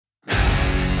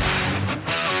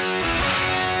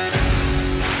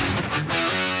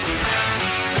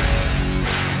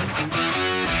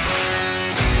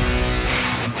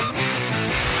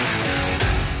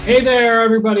Hey there,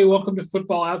 everybody. Welcome to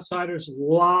Football Outsiders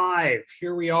Live.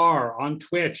 Here we are on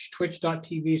Twitch,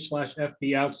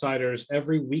 twitch.tv/FB Outsiders,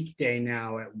 every weekday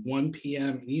now at 1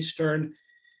 p.m. Eastern.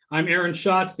 I'm Aaron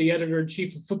Schatz, the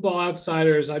editor-in-chief of Football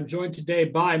Outsiders. I'm joined today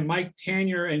by Mike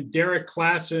Tanier and Derek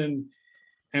Klassen,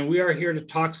 and we are here to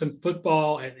talk some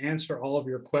football and answer all of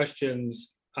your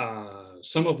questions,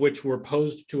 some of which were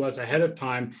posed to us ahead of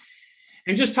time,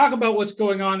 and just talk about what's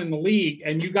going on in the league.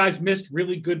 And you guys missed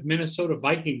really good Minnesota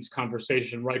Vikings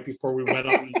conversation right before we went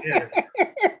on the air.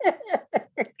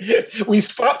 We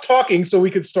stopped talking so we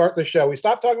could start the show. We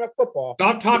stopped talking about football.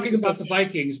 Stop talking about the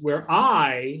Vikings, where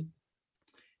I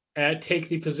take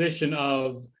the position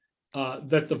of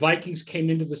that the Vikings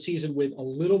came into the season with a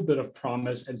little bit of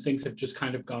promise and things have just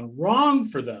kind of gone wrong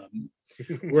for them.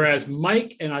 Whereas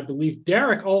Mike and I believe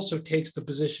Derek also takes the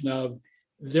position of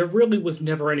there really was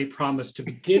never any promise to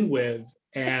begin with,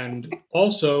 and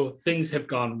also things have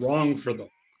gone wrong for them.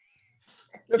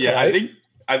 That's right.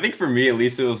 I think for me, at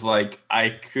least, it was like I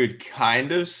could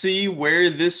kind of see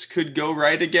where this could go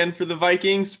right again for the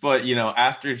Vikings. But,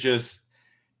 after just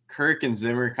Kirk and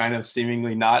Zimmer kind of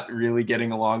seemingly not really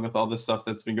getting along with all the stuff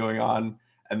that's been going on,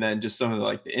 and then just some of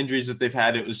the injuries that they've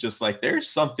had, it was just like there's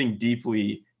something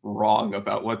deeply wrong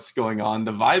about what's going on.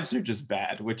 The vibes are just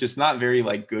bad, which is not very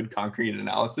good concrete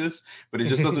analysis, but it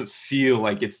just doesn't feel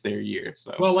like it's their year.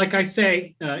 So, well, like I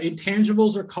say,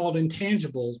 intangibles are called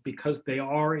intangibles because they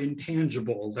are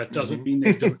intangible. That doesn't mean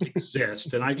they don't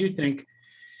exist. And I do think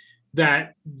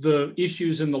that the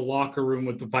issues in the locker room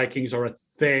with the Vikings are a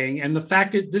thing. And the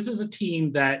fact is, this is a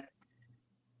team that,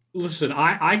 listen,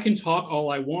 I can talk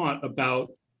all I want about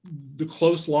the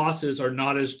close losses are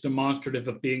not as demonstrative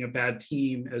of being a bad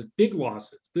team as big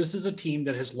losses. This is a team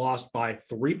that has lost by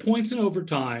 3 points in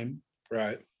overtime,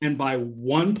 right, and by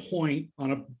 1 point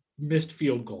on a missed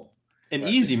field goal. An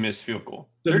easy missed field goal.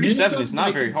 37 is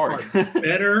not very hard.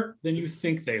 Better than you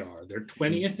think they are. They're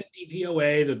 20th in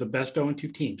DVOA. They're the best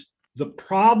 0-2 teams. The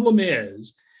problem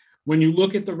is when you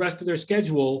look at the rest of their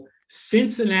schedule,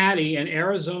 Cincinnati and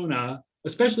Arizona,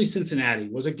 especially Cincinnati,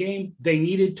 was a game they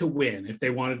needed to win if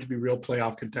they wanted to be real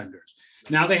playoff contenders.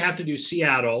 Now they have to do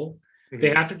Seattle.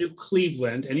 They have to do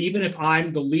Cleveland. And even if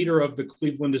I'm the leader of the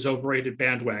Cleveland is overrated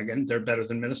bandwagon, they're better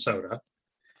than Minnesota.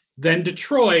 Then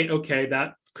Detroit, okay,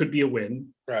 that could be a win.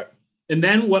 Right. And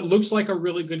then what looks like a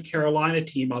really good Carolina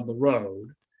team on the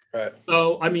road. Right.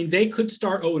 So, they could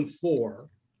start 0-4.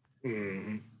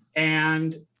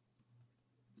 And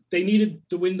they needed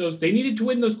to win those. They needed to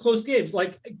win those close games.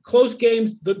 Close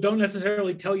games that don't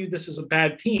necessarily tell you this is a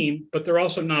bad team, but they're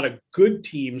also not a good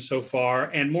team so far.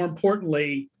 And more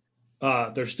importantly,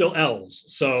 they're still L's.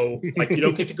 So you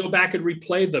don't get to go back and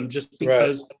replay them just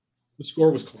because the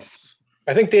score was close.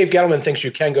 I think Dave Gettleman thinks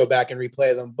you can go back and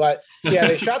replay them, but yeah,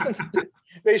 they shot them.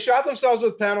 They shot themselves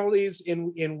with penalties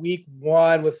in week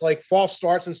one with false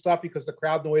starts and stuff because the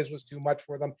crowd noise was too much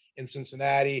for them in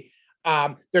Cincinnati.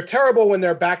 They're terrible when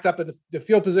they're backed up in the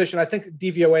field position. I think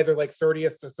DVOA, they're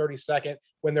 30th to 32nd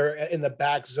when they're in the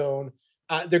back zone.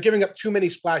 They're giving up too many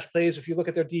splash plays. If you look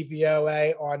at their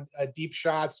DVOA on deep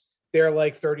shots, they're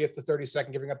 30th to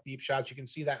 32nd giving up deep shots. You can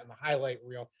see that in the highlight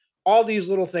reel. All these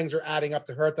little things are adding up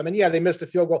to hurt them. And yeah, they missed a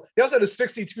field goal. They also had a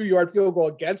 62-yard field goal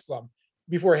against them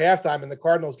before halftime in the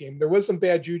Cardinals game. There was some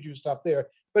bad juju stuff there,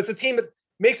 but it's a team that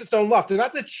makes its own luck. They're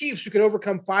not the Chiefs who can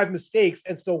overcome 5 mistakes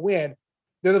and still win.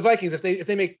 They're the Vikings. If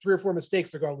they make 3 or 4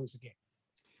 mistakes, they're going to lose the game.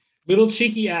 Little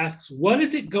Cheeky asks, what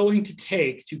is it going to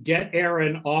take to get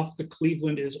Aaron off the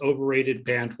Cleveland is overrated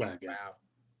bandwagon?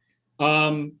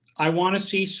 Wow. I want to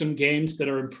see some games that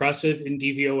are impressive in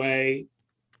DVOA.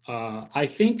 I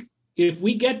think if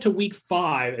we get to week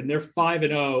 5 and they're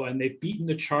 5-0 and they've beaten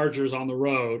the Chargers on the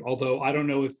road, although I don't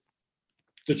know if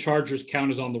the Chargers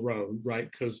count as on the road,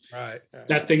 right? Because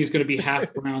that thing is going to be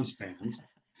half Browns fans.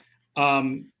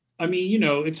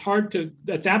 It's hard to,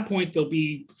 at that point, they'll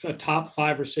be a top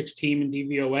 5 or 6 team in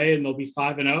DVOA and they'll be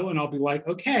 5-0. And I'll be like,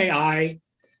 okay,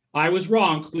 I was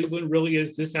wrong. Cleveland really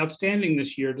is this outstanding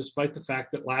this year, despite the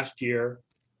fact that last year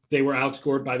they were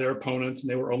outscored by their opponents and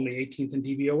they were only 18th in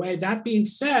DVOA. That being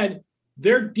said,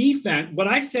 their defense, what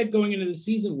I said going into the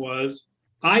season was,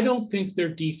 I don't think their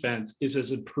defense is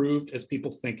as improved as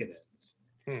people think it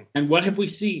is. And what have we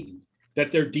seen?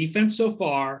 That their defense so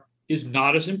far is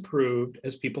not as improved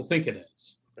as people think it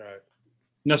is. Right.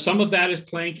 Now, some of that is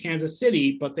playing Kansas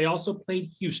City, but they also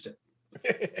played Houston.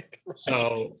 Right.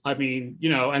 So,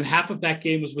 and half of that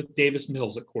game was with Davis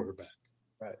Mills at quarterback.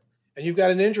 Right. And you've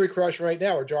got an injury crush right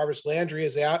now where Jarvis Landry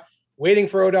is out, waiting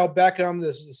for Odell Beckham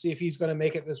to see if he's going to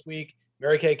make it this week.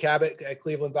 Mary Kay Cabot at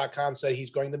Cleveland.com said he's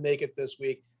going to make it this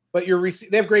week. But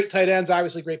they have great tight ends,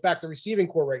 obviously great back. The receiving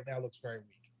core right now looks very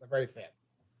weak. They're very thin.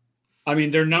 I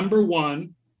mean, they're number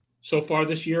one so far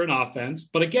this year in offense,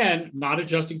 but again, not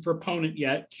adjusting for opponent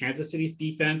yet. Kansas City's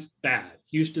defense, bad.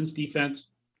 Houston's defense,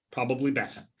 probably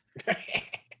bad.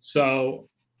 So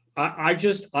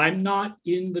I'm not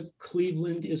in the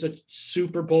Cleveland is a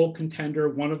Super Bowl contender,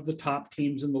 one of the top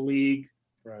teams in the league.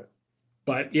 Right.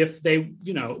 But if they,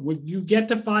 when you get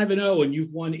to 5-0 and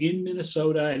you've won in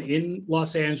Minnesota and in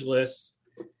Los Angeles,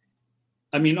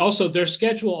 I mean, also their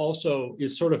schedule also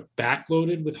is sort of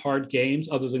backloaded with hard games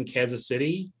other than Kansas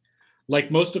City.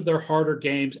 Like most of their harder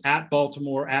games at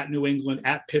Baltimore, at New England,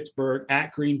 at Pittsburgh,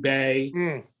 at Green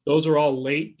Bay, those are all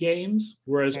late games.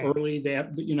 Whereas early they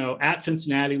have, at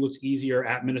Cincinnati looks easier,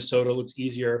 at Minnesota looks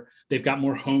easier. They've got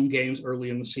more home games early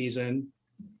in the season.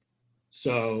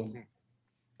 So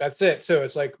that's it. So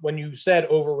it's like when you said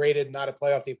overrated, not a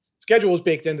playoff team, schedule is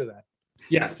baked into that.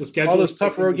 Yes, the schedule. All those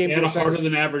tough road games. And a harder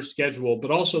than average schedule,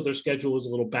 but also their schedule is a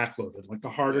little backloaded. Like the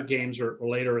harder games are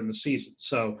later in the season.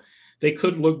 So they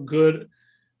could look good.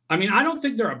 I mean, I don't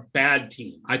think they're a bad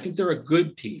team. I think they're a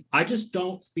good team. I just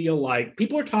don't feel like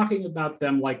people are talking about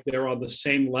them like they're on the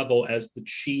same level as the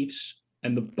Chiefs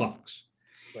and the Bucks.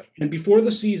 Right. And before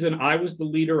the season, I was the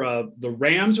leader of the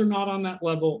Rams are not on that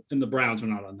level and the Browns are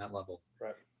not on that level.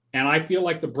 Right. And I feel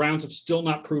like the Browns have still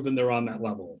not proven they're on that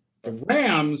level. The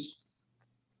Rams,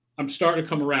 I'm starting to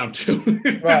come around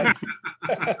to. Right.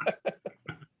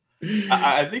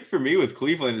 I think for me with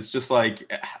Cleveland, it's just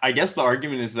like, I guess the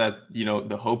argument is that,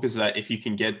 the hope is that if you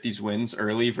can get these wins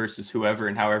early versus whoever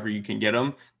and however you can get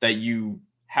them, that you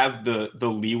have the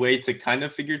leeway to kind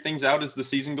of figure things out as the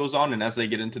season goes on and as they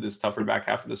get into this tougher back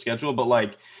half of the schedule. But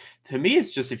like, to me, it's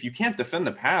just, if you can't defend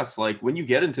the pass, like when you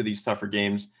get into these tougher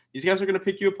games, these guys are going to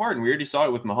pick you apart. And we already saw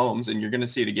it with Mahomes, and you're going to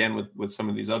see it again with some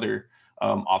of these other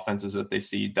offenses that they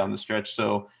see down the stretch.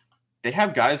 So they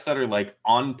have guys that are like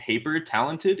on paper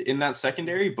talented in that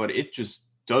secondary, but it just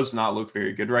does not look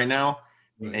very good right now.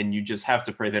 Right. And you just have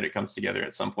to pray that it comes together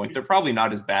at some point. They're probably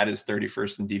not as bad as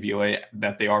 31st in DVOA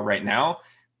that they are right now,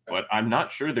 but I'm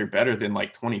not sure they're better than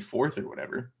like 24th or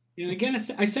whatever. And again,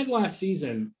 I said last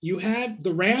season, you had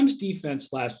the Rams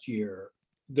defense last year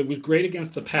that was great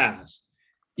against the pass.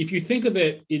 If you think of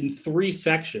it in three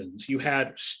sections, you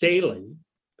had Staley,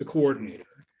 the coordinator.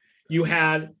 You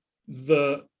had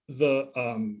the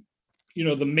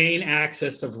main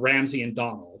axis of Ramsey and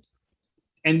Donald.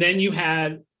 And then you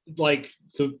had like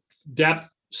the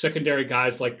depth secondary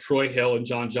guys like Troy Hill and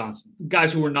John Johnson,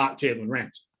 guys who were not Jalen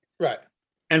Ramsey. Right.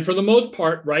 And for the most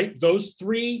part, right, those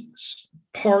three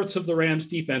parts of the Rams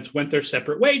defense went their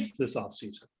separate ways this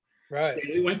offseason. Right.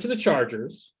 Staley went to the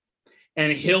Chargers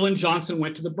and Hill and Johnson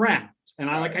went to the Browns. And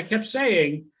I kept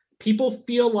saying, people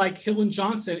feel like Hill and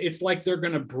Johnson, it's like they're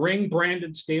going to bring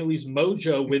Brandon Staley's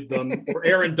mojo with them or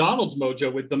Aaron Donald's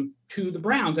mojo with them to the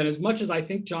Browns. And as much as I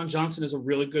think John Johnson is a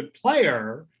really good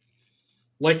player,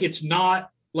 like it's not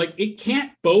like it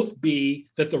can't both be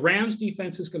that the Rams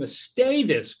defense is going to stay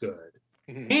this good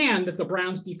and that the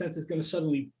Browns defense is going to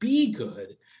suddenly be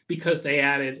good because they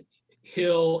added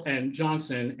Hill and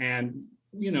Johnson and,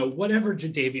 whatever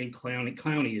Jadeveon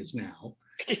Clowney is now.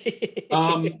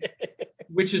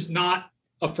 Which is not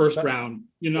a first round,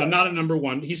 not a number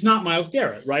one. He's not Myles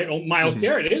Garrett, right? Oh, Myles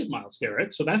Garrett is Myles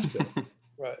Garrett, so that's good.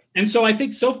 Right. And so I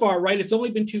think so far, right, it's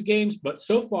only been 2 games, but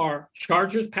so far,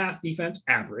 Chargers pass defense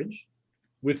average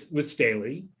with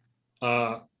Staley.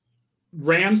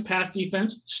 Rams pass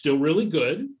defense still really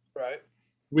good. Right.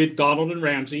 With Donald and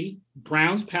Ramsey.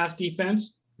 Browns pass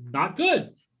defense not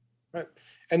good. Right.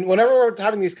 And whenever we're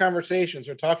having these conversations,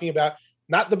 we're talking about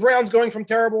not the Browns going from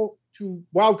terrible to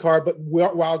wild card, but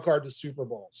wild card to Super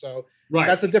Bowl. So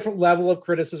that's a different level of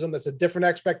criticism. That's a different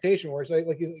expectation. Where it's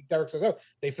like Derek says,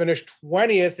 they finished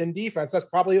 20th in defense. That's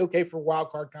probably okay for wild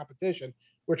card competition.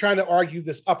 We're trying to argue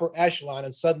this upper echelon,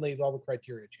 and suddenly all the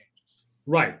criteria changes.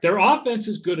 Right. Their offense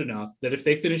is good enough that if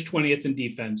they finish 20th in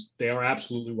defense, they are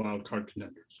absolutely wild card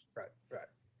contenders. Right.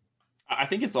 I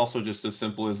think it's also just as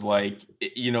simple as like,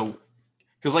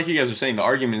 because like you guys are saying, the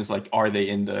argument is like, are they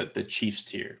in the Chiefs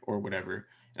tier or whatever?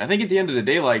 And I think at the end of the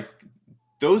day, like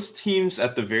those teams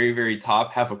at the very, very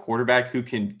top have a quarterback who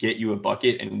can get you a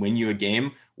bucket and win you a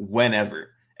game whenever.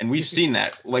 And we've seen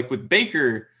that. Like with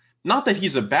Baker, not that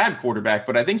he's a bad quarterback,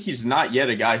 but I think he's not yet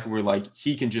a guy who we're like,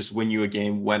 he can just win you a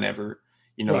game whenever,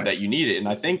 that you need it. And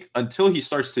I think until he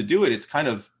starts to do it, it's kind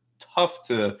of tough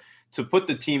to put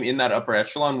the team in that upper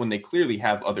echelon when they clearly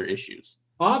have other issues.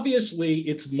 Obviously,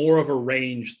 it's more of a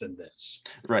range than this.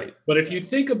 Right. But if you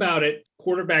think about it,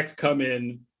 quarterbacks come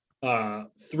in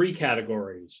 3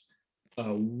 categories: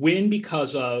 win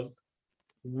because of,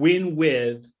 win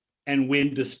with, and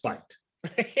win despite.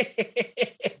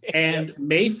 And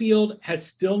Mayfield has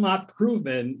still not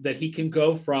proven that he can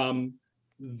go from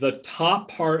the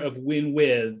top part of win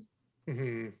with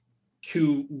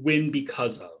to win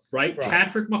because of, right?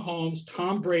 Patrick Mahomes,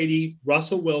 Tom Brady,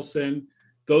 Russell Wilson,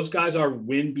 those guys are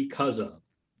win because of.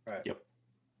 Right. Yep.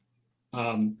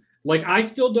 Like, I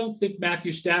still don't think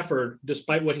Matthew Stafford,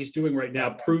 despite what he's doing right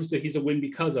now, proves that he's a win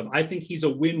because of. I think he's a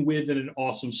win with in an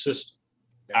awesome system.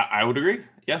 I would agree.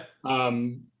 Yeah.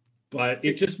 But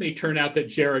it just may turn out that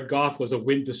Jared Goff was a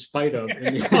win despite of.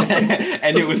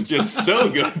 And it was just so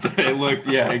good that it looked,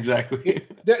 yeah, exactly.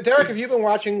 Derek, have you been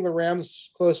watching the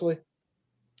Rams closely?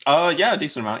 Yeah, a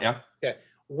decent amount, yeah. Yeah.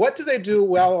 What do they do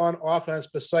well on offense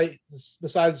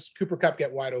besides Cooper Kupp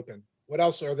get wide open? What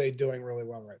else are they doing really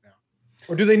well right now?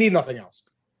 Or do they need nothing else?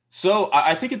 So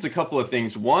I think it's a couple of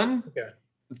things. One,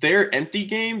 their empty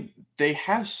game, they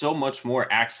have so much more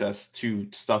access to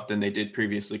stuff than they did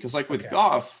previously. Because like with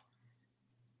Goff,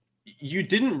 you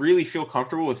didn't really feel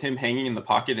comfortable with him hanging in the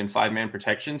pocket in 5-man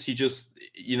protections. He just,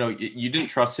 you didn't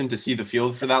trust him to see the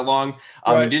field for that long.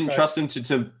 You didn't trust him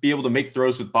to be able to make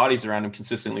throws with bodies around him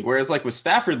consistently. Whereas like with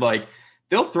Stafford, like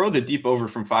they'll throw the deep over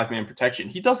from 5-man protection.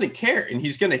 He doesn't care and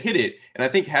he's going to hit it. And I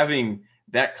think having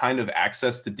that kind of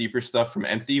access to deeper stuff from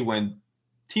empty when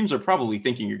teams are probably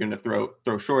thinking you're going to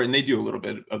throw short, and they do a little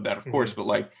bit of that, of course, but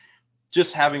like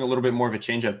just having a little bit more of a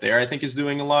change up there, I think is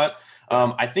doing a lot.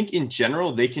 I think in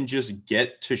general, they can just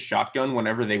get to shotgun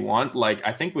whenever they want. Like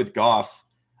I think with Goff,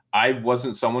 I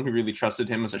wasn't someone who really trusted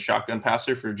him as a shotgun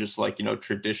passer for just like,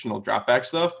 traditional drop back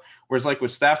stuff. Whereas like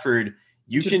with Stafford,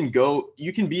 you can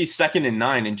be 2nd and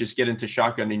 9 and just get into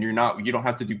shotgun and you don't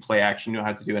have to do play action. You don't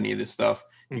have to do any of this stuff.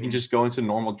 You can just go into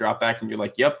normal drop back and you're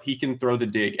like, yep, he can throw the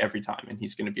dig every time and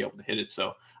he's going to be able to hit it.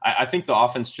 So I think the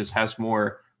offense just has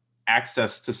more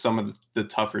access to some of the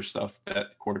tougher stuff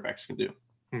that quarterbacks can do.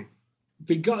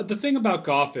 The thing about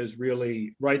Goff is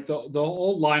really, right, the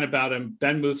whole line about him,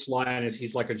 Ben Muth's line is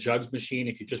he's like a jugs machine.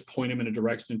 If you just point him in a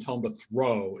direction and tell him to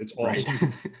throw, it's awesome.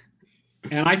 Right.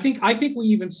 And I think we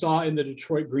even saw in the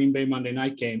Detroit Green Bay Monday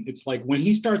night game, it's like when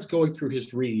he starts going through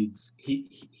his reads,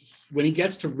 when he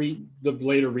gets to read the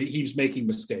later read, he was making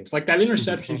mistakes. Like that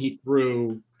interception he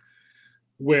threw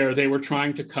where they were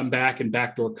trying to come back and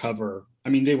backdoor cover. I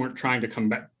mean, they weren't trying to come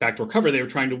back backdoor cover. They were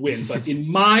trying to win. But in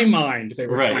my mind, they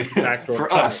were trying to backdoor for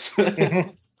cover. Us.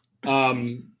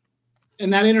 And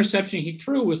that interception he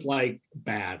threw was like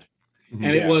bad. And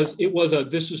it was a,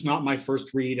 this is not my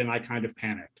first read. And I kind of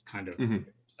panicked kind of.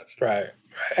 Right.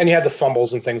 And you had the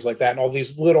fumbles and things like that and all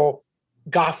these little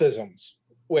Gothisms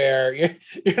where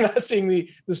you're not seeing the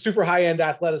super high-end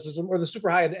athleticism or the super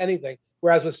high-end anything.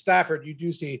 Whereas with Stafford, you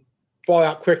do see ball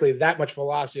out quickly, that much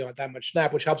velocity on that much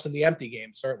snap, which helps in the empty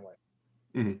game, certainly.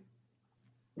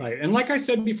 Right. And like I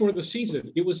said before the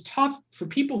season, it was tough for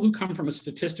people who come from a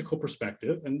statistical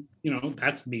perspective. And,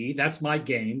 that's me. That's my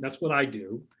game. That's what I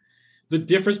do. The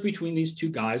difference between these two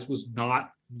guys was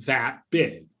not that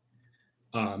big.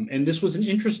 And this was an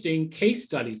interesting case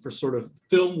study for sort of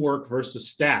film work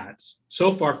versus stats.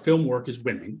 So far, film work is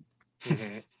winning.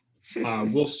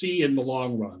 We'll see in the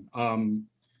long run.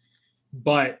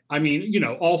 But I mean,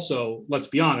 also, let's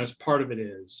be honest, part of it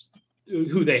is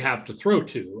who they have to throw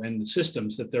to and the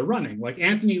systems that they're running. Like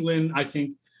Anthony Lynn, I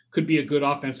think, could be a good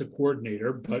offensive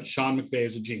coordinator, but Sean McVay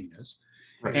is a genius.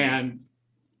 Right. And,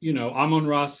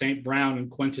 Amon-Ra St. Brown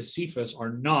and Quintus Cephas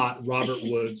are not Robert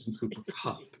Woods and Cooper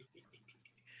Kupp.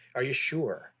 Are you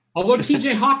sure? Although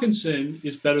TJ Hawkinson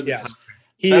is better than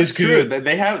That's true.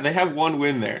 They have one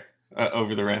win there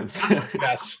over the Rams.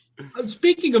 Yes.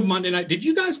 Speaking of Monday night, did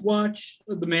you guys watch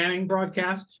the Manning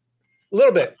broadcast? A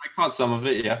little bit. I caught some of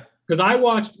it, yeah. Because I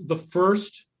watched the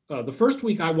first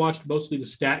week. I watched mostly the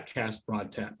StatCast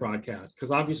broadcast because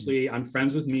obviously I'm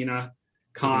friends with Mina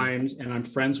Kimes and I'm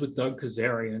friends with Doug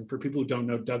Kazarian. For people who don't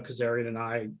know, Doug Kazarian and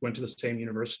I went to the same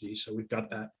university, so we've got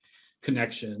that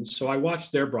connection. So I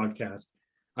watched their broadcast.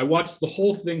 I watched the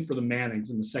whole thing for the Mannings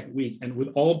in the second week, and with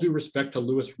all due respect to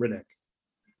Louis Riddick,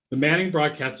 the Manning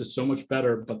broadcast is so much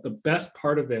better, but the best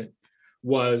part of it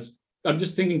was, I'm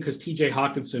just thinking because TJ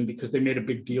Hawkinson, because they made a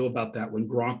big deal about that when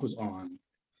Gronk was on.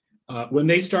 When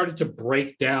they started to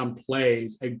break down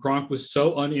plays and Gronk was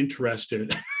so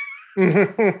uninterested breaking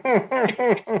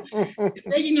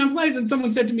down plays, and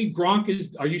someone said to me,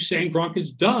 are you saying Gronk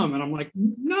is dumb? And I'm like,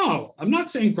 no, I'm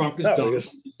not saying Gronk is dumb. I'm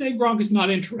just saying Gronk is not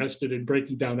interested in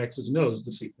breaking down X's and O's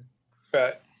this evening.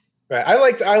 Right. I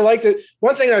liked it.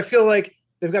 One thing I feel like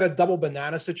they've got a double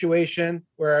banana situation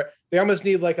where they almost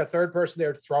need like a third person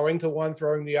there throwing to one,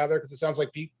 throwing the other, because it sounds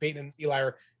like Peyton and Eli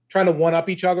are trying to one up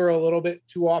each other a little bit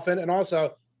too often. And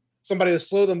also somebody to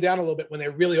slow them down a little bit when they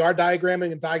really are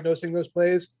diagramming and diagnosing those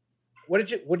plays.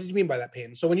 what did you mean by that,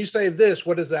 Peyton? So when you say this,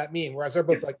 what does that mean? Whereas they're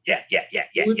both like, yeah.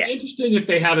 It would be interesting if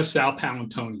they had a Sal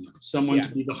Palantonio, someone Yeah.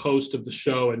 to be the host of the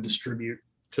show and distribute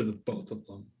to the both of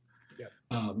them. Yeah.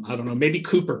 I don't know. Maybe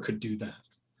Cooper could do that.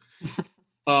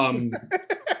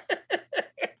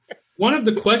 One of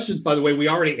the questions, by the way, we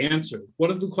already answered.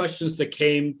 One of the questions that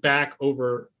came back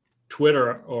over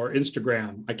Twitter or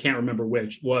Instagram, I can't remember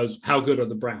which, was how good are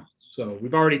the Browns? So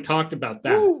we've already talked about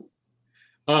that.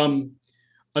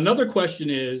 Another question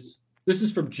is, this is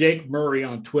from Jake Murray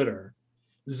on Twitter.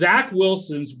 Zach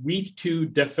Wilson's week 2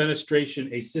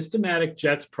 defenestration a systematic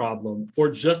Jets problem or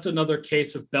just another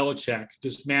case of Belichick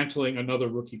dismantling another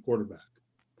rookie quarterback?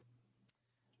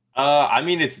 I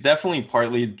mean, it's definitely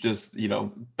partly just,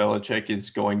 Belichick is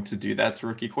going to do that to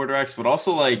rookie quarterbacks, but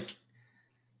also like,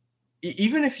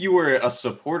 even if you were a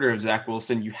supporter of Zach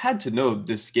Wilson, you had to know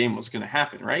this game was going to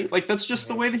happen, right? Like, that's just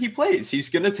the way that he plays. He's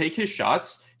going to take his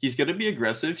shots. He's going to be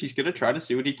aggressive. He's going to try to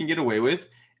see what he can get away with.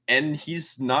 And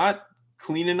he's not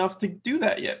clean enough to do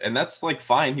that yet. And that's like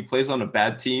fine. He plays on a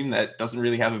bad team that doesn't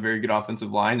really have a very good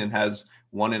offensive line and has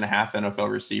 1.5 NFL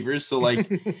receivers. So like,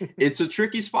 it's a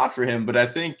tricky spot for him, but I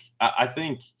think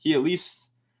he at least,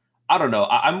 I don't know.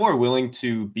 I'm more willing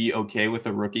to be okay with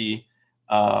a rookie,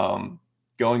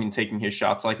 going and taking his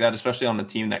shots like that, especially on a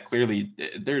team that clearly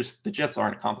the Jets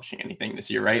aren't accomplishing anything this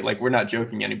year, right? Like, we're not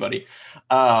joking anybody.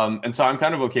 And so I'm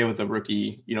kind of okay with the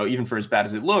rookie, even for as bad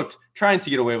as it looked, trying to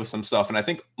get away with some stuff. And I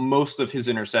think most of his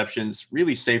interceptions,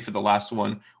 really save for the last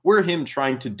one, were him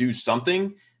trying to do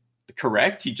something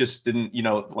correct. He just didn't,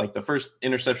 like the first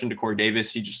interception to Corey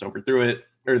Davis, he just overthrew it,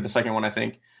 or the second one, I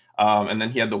think. And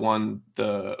then he had the one,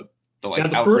 the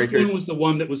first one was the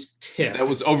one that was tipped. That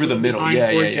was over the middle.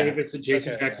 Yeah. Davis and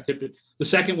Jason Jackson tipped it. The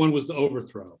second one was the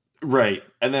overthrow. Right.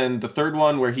 And then the third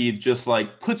one where he just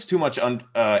like puts too much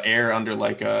air under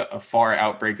like a far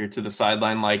outbreaker to the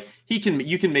sideline. Like you can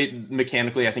make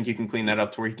mechanically, I think you can clean that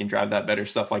up to where he can drive that better,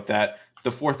 stuff like that.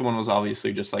 The fourth one was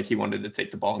obviously just like he wanted to take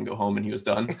the ball and go home and he was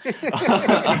done.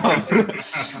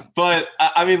 But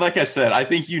I mean, like I said, I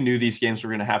think you knew these games were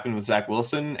going to happen with Zach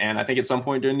Wilson. And I think at some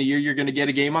point during the year, you're going to get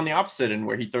a game on the opposite end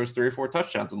where he throws 3 or 4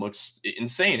 touchdowns and looks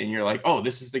insane. And you're like, oh,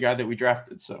 this is the guy that we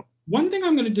drafted. So one thing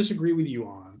I'm going to disagree with you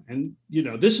on, and,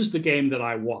 this is the game that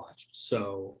I watched.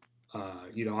 So,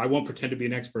 I won't pretend to be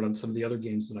an expert on some of the other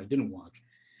games that I didn't watch.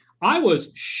 I was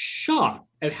shocked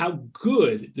at how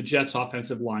good the Jets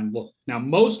offensive line looked. Now,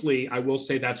 mostly I will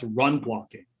say that's run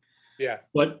blocking. Yeah.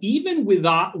 But even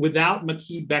without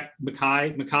Mekhi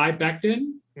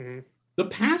Becton, the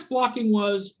pass blocking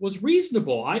was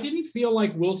reasonable. I didn't feel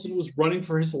like Wilson was running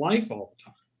for his life all the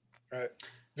time. Right.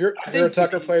 Vera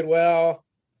Tucker played well.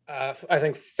 I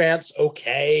think Fant's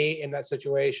okay in that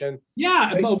situation.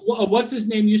 Yeah, but what's his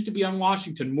name used to be on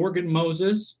Washington? Morgan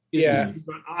Moses.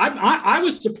 I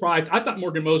was surprised. I thought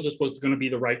Morgan Moses was going to be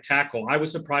the right tackle. I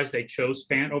was surprised they chose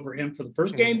Fant over him for the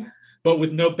first game, but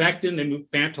with no Becton, they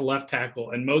moved Fant to left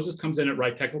tackle, and Moses comes in at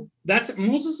right tackle.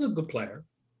 Moses is a good player.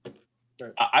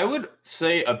 I would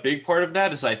say a big part of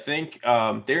that is I think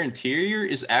their interior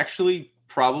is actually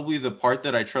probably the part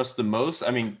that I trust the most.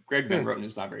 I mean, Greg Van Roten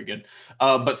is not very good,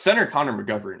 but center Connor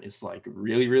McGovern is like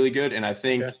really, really good. And I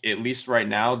think at least right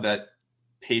now that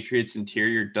Patriots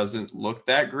interior doesn't look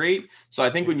that great. So I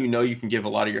think when you can give a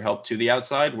lot of your help to the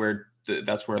outside, where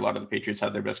that's where a lot of the Patriots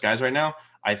have their best guys right now,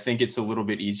 I think it's a little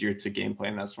bit easier to game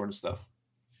plan that sort of stuff.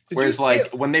 Whereas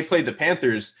when they played the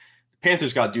Panthers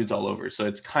got dudes all over. So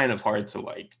it's kind of hard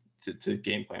to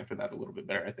game plan for that a little bit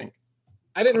better, I think.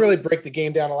 I didn't really break the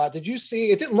game down a lot. Did you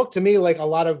see? It didn't look to me like a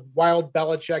lot of wild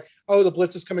Belichick. Oh, the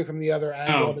blitz is coming from the other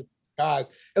angle. Oh. Guys,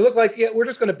 it looked like we're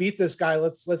just going to beat this guy.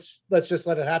 Let's just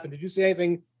let it happen. Did you see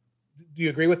anything? Do you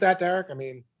agree with that, Derek? I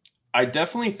mean, I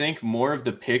definitely think more of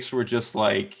the picks were just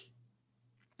like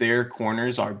their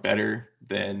corners are better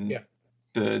than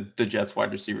the Jets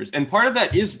wide receivers, and part of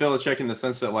that is Belichick in the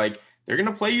sense that like they're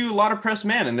going to play you a lot of press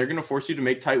man, and they're going to force you to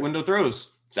make tight window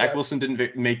throws. Zach Wilson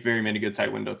didn't make very many good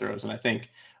tight window throws. And I think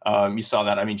you saw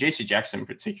that. I mean, J.C. Jackson in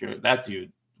particular, that dude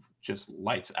just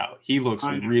lights out. He looks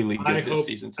really good this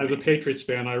season. As a Patriots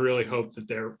fan, I really hope that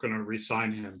they're going to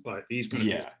re-sign him, but he's going to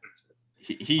be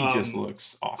expensive. He just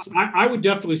looks awesome. I would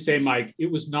definitely say, Mike,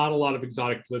 it was not a lot of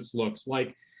exotic blitz looks.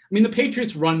 The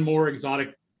Patriots run more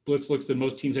exotic blitz looks than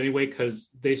most teams anyway, because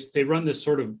they run this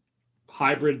sort of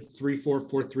hybrid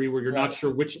 3-4-4-3 where you're not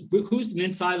sure who's an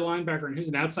inside linebacker and who's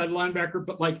an outside linebacker.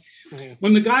 But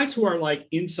when the guys who are like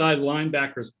inside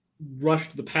linebackers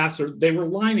rushed the passer, they were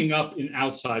lining up in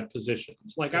outside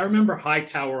positions. Like I remember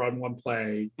Hightower on one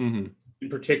play in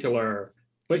particular,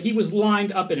 but he was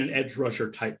lined up in an edge rusher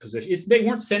type position. They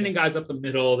weren't sending guys up the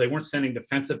middle. They weren't sending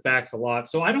defensive backs a lot.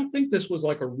 So I don't think this was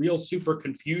like a real super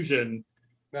confusion.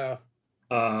 No.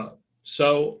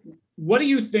 So what do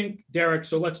you think, Derek?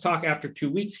 So let's talk after 2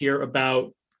 weeks here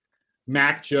about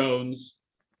Mac Jones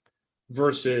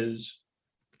versus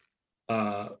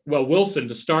Wilson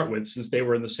to start with, since they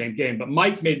were in the same game. But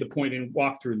Mike made the point in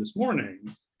walkthrough this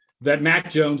morning that Mac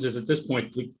Jones is at this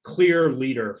point the clear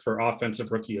leader for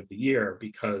Offensive Rookie of the Year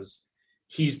because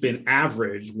he's been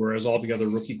average, whereas all the other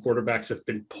rookie quarterbacks have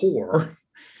been poor.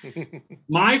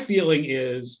 My feeling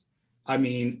is, I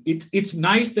mean, it's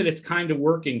nice that it's kind of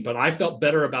working, but I felt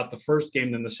better about the first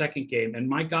game than the second game. And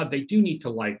my God, they need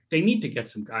to get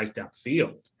some guys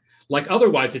downfield. Like,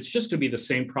 otherwise, it's just going to be the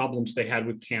same problems they had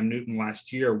with Cam Newton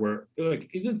last year, where, like,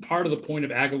 isn't part of the point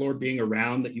of Aguilar being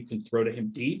around that you can throw to him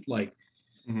deep? Like,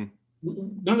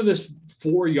 none of this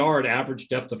 4-yard average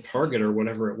depth of target or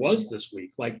whatever it was this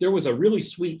week. Like, there was a really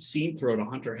sweet seam throw to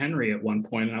Hunter Henry at one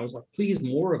point, and I was like, please,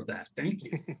 more of that. Thank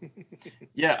you.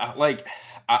 Yeah, like,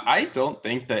 I don't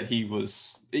think that he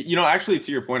was, actually,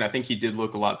 to your point, I think he did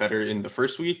look a lot better in the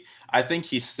first week. I think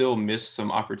he still missed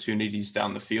some opportunities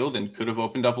down the field and could have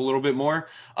opened up a little bit more.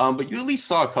 But you at least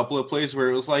saw a couple of plays where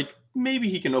it was like, maybe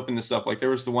he can open this up. Like,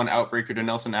 there was the one outbreaker to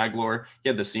Nelson Aguilar. He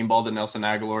had the seam ball to Nelson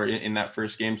Aguilar in that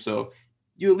first game. So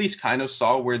you at least kind of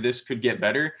saw where this could get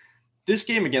better. This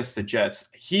game against the Jets,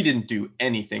 he didn't do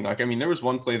anything. Like, I mean, there was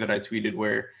one play that I tweeted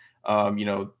where,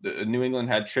 New England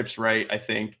had trips right, I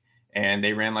think, and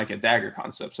they ran like a dagger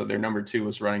concept. So their number 2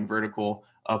 was running vertical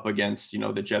up against,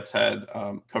 the Jets had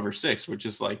cover 6, which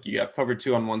is like you have cover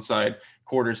 2 on one side,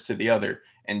 quarters to the other.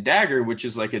 And dagger, which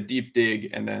is like a deep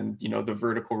dig, and then, the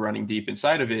vertical running deep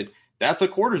inside of it, that's a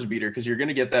quarters beater because you're going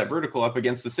to get that vertical up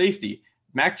against the safety.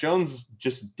 Mac Jones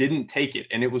just didn't take it,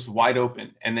 and it was wide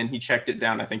open. And then he checked it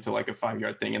down, I think, to like a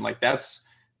 5-yard thing. And like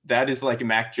that is like a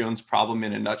Mac Jones problem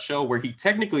in a nutshell, where he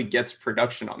technically gets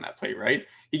production on that play, right?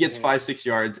 He gets 5-6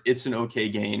 yards. It's an okay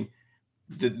gain.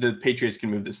 The Patriots can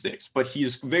move the sticks, but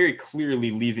he's very clearly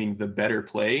leaving the better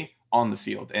play on the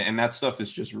field. And that stuff is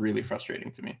just really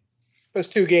frustrating to me. It's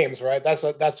 2 games, right? That's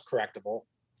correctable.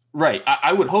 Right.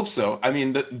 I would hope so. I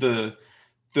mean, the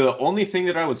only thing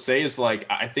that I would say is, like,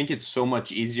 I think it's so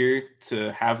much easier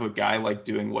to have a guy like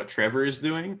doing what Trevor is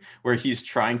doing, where he's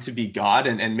trying to be God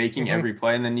and making every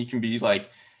play. And then you can be like,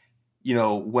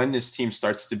 when this team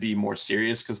starts to be more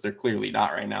serious, because they're clearly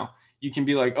not right now, you can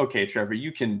be like, okay, Trevor,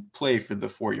 you can play for the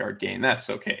 4-yard gain. That's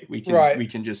okay. We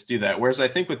can just do that. Whereas I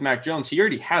think with Mac Jones, he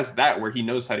already has that where he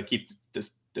knows how to keep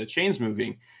the chains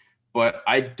moving. But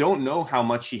I don't know how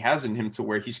much he has in him to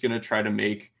where he's going to try to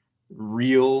make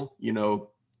real,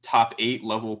 top 8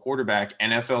 level quarterback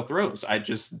NFL throws. I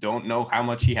just don't know how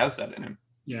much he has that in him.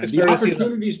 Yeah, the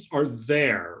opportunities are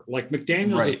there. Like,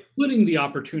 McDaniels is putting the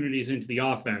opportunities into the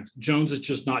offense. Jones is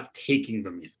just not taking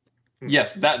them in.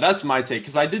 Yes, that's my take,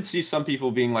 because I did see some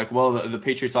people being like, well, the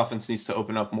Patriots offense needs to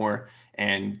open up more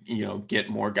and, get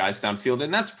more guys downfield.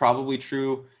 And that's probably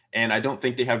true. And I don't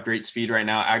think they have great speed right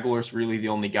now. Aguilar's really the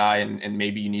only guy, and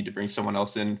maybe you need to bring someone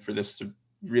else in for this to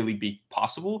really be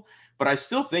possible. But I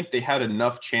still think they had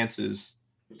enough chances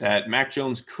that Mac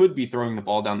Jones could be throwing the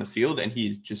ball down the field, and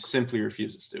he just simply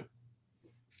refuses to.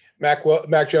 Mac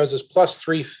Jones is plus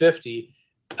 350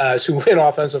 to win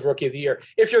Offensive Rookie of the Year,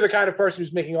 if you're the kind of person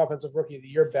who's making Offensive Rookie of the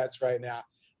Year bets right now.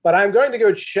 But I'm going to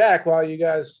go check while you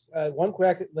guys, one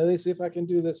quick, let me see if I can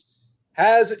do this.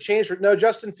 Has it changed? No,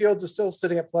 Justin Fields is still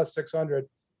sitting at plus 600.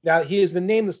 Now, he has been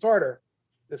named the starter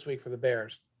this week for the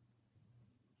Bears.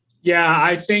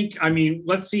 Yeah, I mean,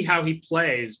 let's see how he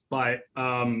plays, but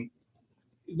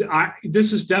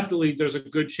this is definitely, there's a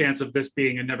good chance of this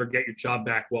being a never get your job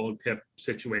back Wally Pipp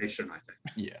situation, I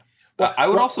think. Yeah. Well, I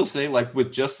would also say, like,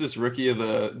 with just this Rookie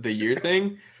of the Year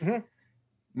thing,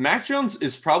 Mac Jones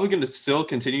is probably going to still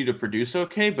continue to produce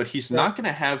okay, but he's not going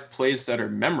to have plays that are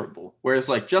memorable. Whereas,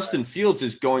 like, Justin Fields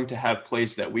is going to have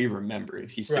plays that we remember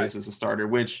if he stays as a starter,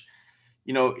 which,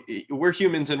 we're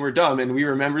humans and we're dumb, and we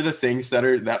remember the things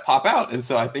that pop out. And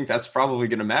so I think that's probably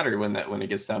going to matter when it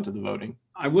gets down to the voting.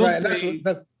 I will say,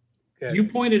 you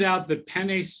pointed out that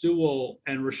Penei Sewell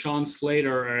and Rashawn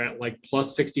Slater are at like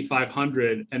plus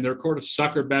 6,500, and they're kind of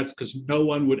sucker bets because no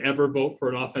one would ever vote for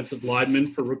an offensive lineman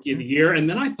for Rookie of the Year. And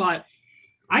then I thought,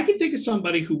 I can think of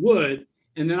somebody who would.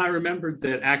 And then I remembered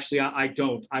that actually I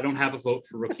don't have a vote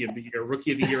for Rookie of the Year.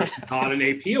 Rookie of the Year is not an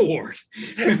AP award.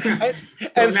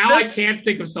 So now I can't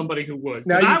think of somebody who would.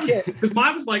 Because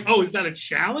mine was like, oh, is that a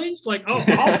challenge? Like,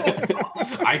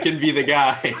 I can be the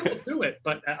guy. I will do it,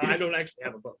 but I don't actually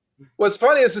have a vote. What's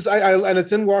funny is and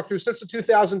it's in walkthrough since the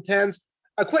 2010s.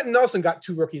 Quentin Nelson got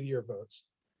 2 Rookie of the Year votes.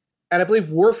 and I believe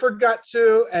Warford got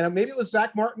 2, and maybe it was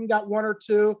Zach Martin got 1 or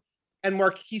 2, and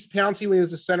Marquise Pouncey, when he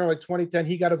was the center like 2010,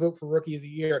 he got a vote for Rookie of the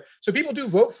Year. So people do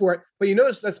vote for it, but you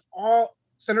notice that's all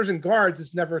centers and guards.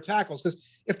 It's never tackles, because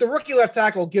if the rookie left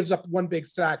tackle gives up 1 big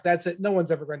sack, that's it. No one's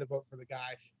ever going to vote for the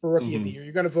guy for Rookie of the Year.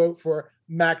 You're going to vote for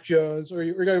Mac Jones, or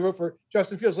you're going to vote for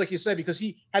Justin Fields, like you said, because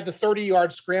he had the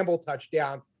 30-yard scramble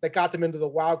touchdown that got them into the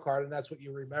wild card, and that's what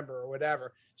you remember or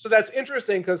whatever. So that's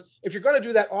interesting, because if you're going to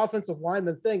do that offensive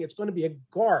lineman thing, it's going to be a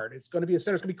guard. It's going to be a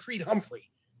center. It's going to be Creed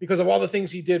Humphrey, because of all the things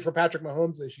he did for Patrick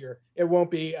Mahomes this year. It won't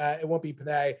be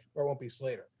Panay, or it won't be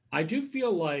Slater. I do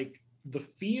feel like the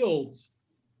Fields,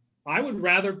 I would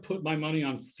rather put my money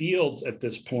on Fields at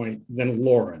this point than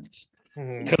Lawrence,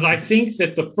 because I think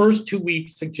that the first 2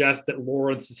 weeks suggest that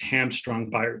Lawrence is hamstrung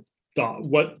by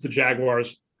what the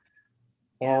Jaguars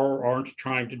aren't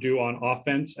trying to do on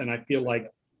offense. And I feel like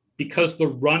because the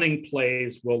running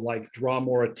plays will like draw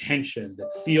more attention,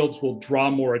 that Fields will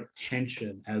draw more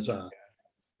attention as a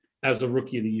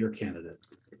Rookie of the Year candidate.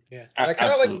 Yeah, and I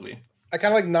kind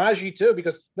of like Najee too,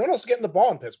 because no one else is getting the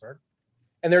ball in Pittsburgh.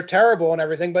 And they're terrible and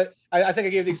everything, but I think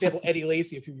I gave the example Eddie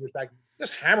Lacy a few years back.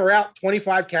 Just hammer out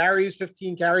 25 carries,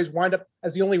 15 carries, wind up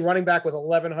as the only running back with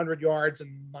 1,100 yards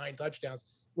and 9 touchdowns,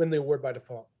 win the award by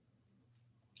default.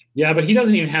 Yeah, but he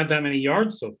doesn't even have that many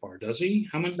yards so far, does he?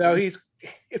 How many? No,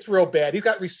 it's real bad. He's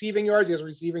got receiving yards. He has a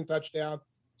receiving touchdown.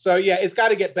 So, yeah, it's got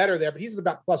to get better there, but he's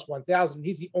about plus 1,000.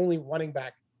 He's the only running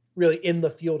back really in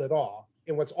the field at all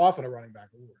in what's often a running back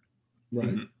award.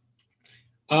 Right. Mm-hmm.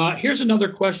 Here's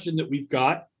another question that we've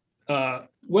got.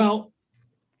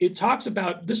 It talks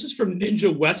about, this is from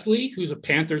Ninja Wesley, who's a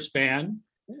Panthers fan.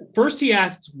 First, he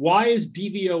asks, why is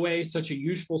DVOA such a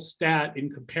useful stat in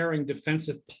comparing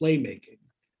defensive playmaking?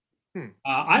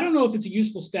 I don't know if it's a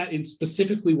useful stat in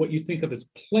specifically what you think of as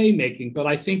playmaking, but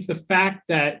I think the fact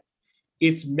that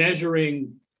it's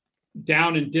measuring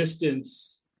down and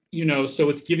distance, so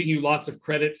it's giving you lots of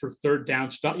credit for third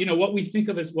down stuff. What we think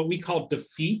of as what we call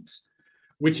defeats,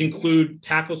 which include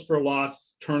tackles for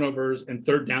loss, turnovers, and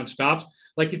third down stops.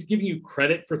 Like, it's giving you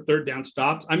credit for third down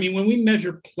stops. I mean, when we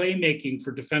measure playmaking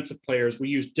for defensive players, we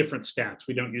use different stats.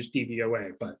 We don't use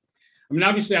DVOA, but I mean,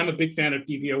 obviously I'm a big fan of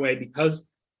DVOA because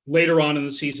later on in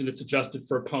the season, it's adjusted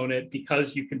for opponent,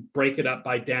 because you can break it up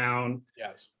by down.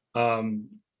 Yes.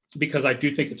 Because I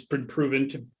do think it's been proven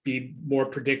to be more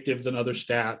predictive than other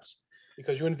stats.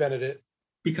 Because you invented it.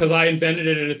 Because I invented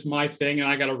it and it's my thing, and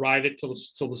I got to ride it till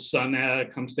the sun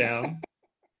comes down.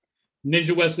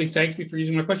 Ninja Wesley, thanks me for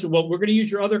using my question. Well, we're going to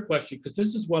use your other question, because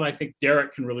this is what I think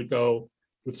Derek can really go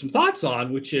with some thoughts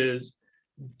on, which is,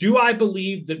 do I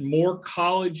believe that more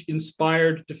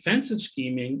college-inspired defensive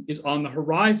scheming is on the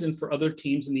horizon for other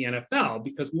teams in the NFL?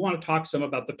 Because we want to talk some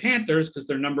about the Panthers, because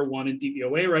they're number 1 in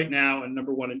DVOA right now and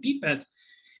number 1 in defense.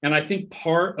 And I think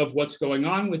part of what's going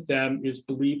on with them is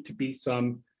believed to be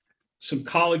some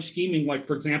college scheming, like,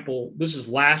 for example, this is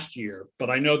last year, but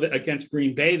I know that against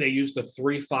Green Bay, they used a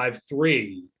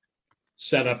 3-5-3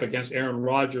 setup against Aaron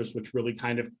Rodgers, which really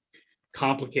kind of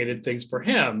complicated things for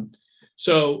him.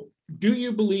 So do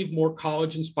you believe more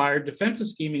college-inspired defensive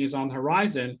scheming is on the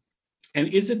horizon? And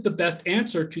is it the best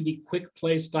answer to the quick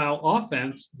play style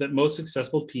offense that most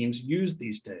successful teams use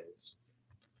these days?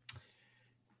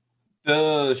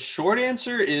 The short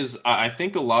answer is, I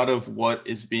think a lot of what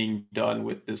is being done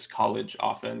with this college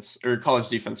offense, or college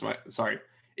defense,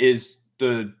 is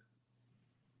the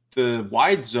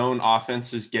wide zone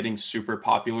offense is getting super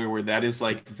popular, where that is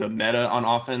like the meta on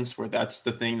offense, where that's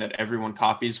the thing that everyone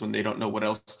copies when they don't know what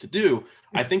else to do.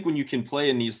 I think when you can play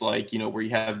in these, like, where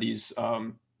you have these,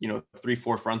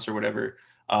 3-4 fronts or whatever,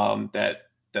 that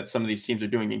some of these teams are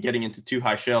doing, and getting into 2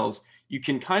 high shells, you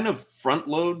can kind of front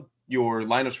load your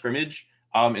line of scrimmage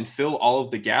and fill all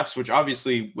of the gaps, which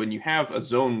obviously when you have a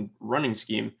zone running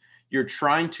scheme, you're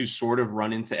trying to sort of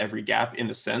run into every gap in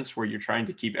a sense, where you're trying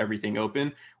to keep everything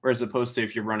open. Whereas opposed to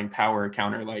if you're running power or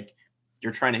counter, like,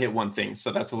 you're trying to hit one thing.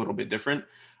 So that's a little bit different.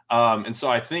 And so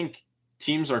I think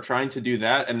teams are trying to do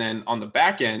that. And then on the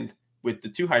back end with the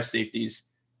 2 high safeties,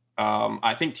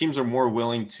 I think teams are more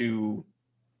willing to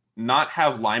not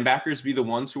have linebackers be the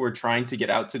ones who are trying to get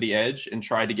out to the edge and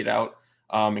try to get out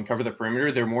and cover the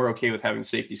perimeter. They're more okay with having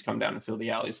safeties come down and fill the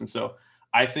alleys. And so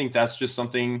I think that's just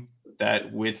something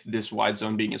that, with this wide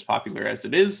zone being as popular as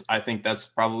it is, I think that's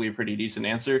probably a pretty decent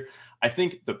answer. I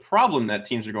think the problem that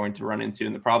teams are going to run into,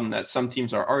 and the problem that some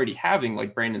teams are already having,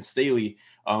 like Brandon Staley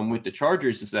with the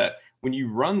Chargers, is that when you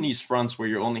run these fronts where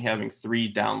you're only having 3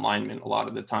 down linemen a lot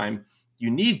of the time,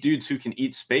 you need dudes who can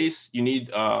eat space. You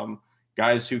need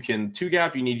guys who can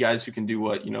 2-gap. You need guys who can do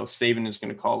what, Saban is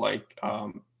going to call like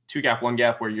 2-gap,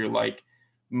 1-gap, where you're like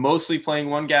mostly playing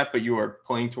one gap, but you are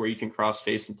playing to where you can cross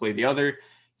face and play the other.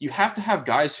 You have to have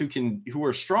guys who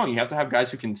are strong. You have to have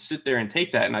guys who can sit there and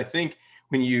take that. And I think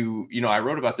when I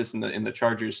wrote about this in the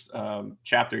Chargers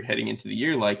chapter heading into the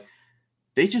year, like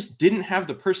they just didn't have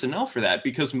the personnel for that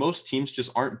because most teams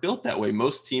just aren't built that way.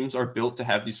 Most teams are built to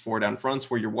have these 4-down fronts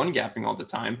where you're one gapping all the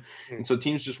time. And so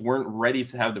teams just weren't ready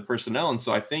to have the personnel. And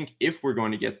so I think if we're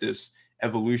going to get this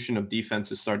evolution of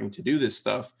defenses starting to do this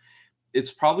stuff,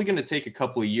 it's probably going to take a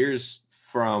couple of years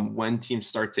from when teams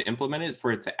start to implement it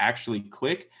for it to actually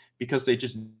click, because they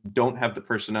just don't have the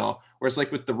personnel. Whereas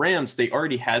like with the Rams, they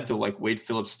already had the like Wade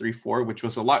Phillips 3-4, which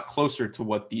was a lot closer to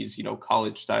what these,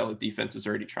 college style of defense is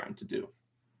already trying to do.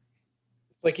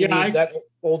 Like you need that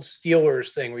old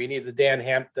Steelers thing where you need the Dan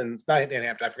Hamptons, not Dan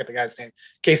Hampton, I forget the guy's name,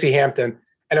 Casey Hampton,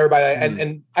 and everybody.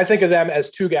 And I think of them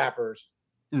as two gappers.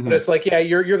 But it's like,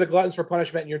 you're the gluttons for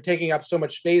punishment, and you're taking up so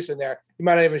much space in there. You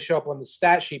might not even show up on the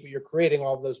stat sheet, but you're creating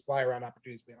all of those fly around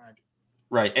opportunities behind you.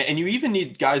 Right, and you even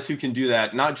need guys who can do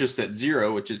that, not just at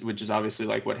 0, which is obviously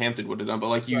like what Hampton would have done, but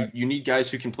like you need guys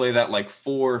who can play that like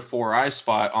 4-eye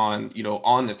spot on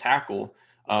on the tackle.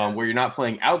 Where you're not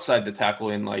playing outside the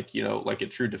tackle in like a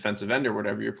true defensive end or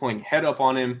whatever. You're playing head up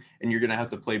on him, and you're gonna have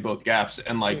to play both gaps.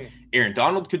 And like Aaron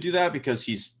Donald could do that because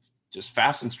he's just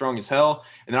fast and strong as hell.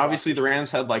 And then obviously the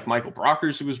Rams had like Michael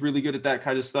Brockers, who was really good at that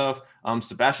kind of stuff.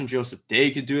 Sebastian Joseph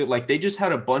Day could do it. Like they just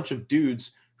had a bunch of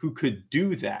dudes who could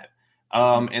do that.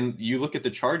 And you look at the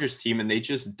Chargers team and they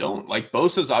just don't. Like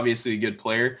Bosa's obviously a good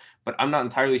player, but I'm not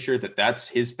entirely sure that that's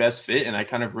his best fit. And I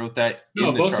kind of wrote that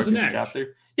in the Chargers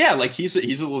chapter. Yeah, like he's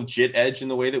a legit edge in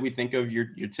the way that we think of your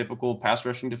typical pass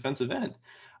rushing defensive end.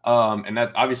 And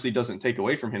that obviously doesn't take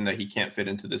away from him that he can't fit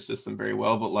into this system very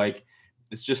well, but like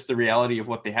it's just the reality of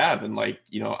what they have. And like,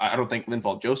 I don't think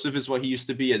Linval Joseph is what he used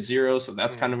to be at 0. So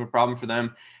that's kind of a problem for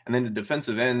them. And then the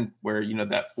defensive end where,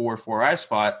 that 4-eye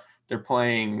spot, they're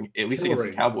playing, at least against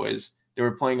the Cowboys, they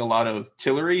were playing a lot of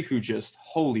Tillery, who just,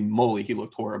 holy moly, he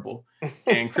looked horrible.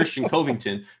 And Christian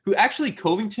Covington, who actually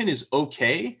Covington is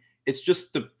okay. It's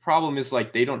just the problem is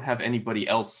like they don't have anybody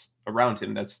else around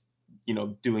him that's,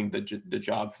 doing the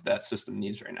job that system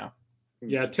needs right now.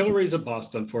 Yeah, Tillery's a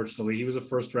bust, unfortunately. He was a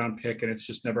first-round pick, and it's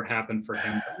just never happened for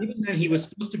him. But even then, he was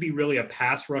supposed to be really a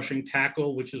pass-rushing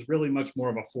tackle, which is really much more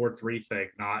of a 4-3 thing,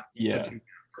 not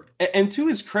And to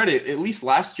his credit, at least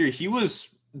last year, he was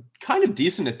kind of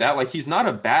decent at that. Like he's not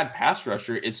a bad pass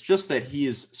rusher. It's just that he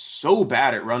is so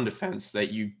bad at run defense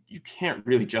that you can't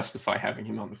really justify having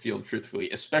him on the field, truthfully,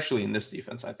 especially in this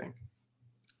defense, I think.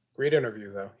 Great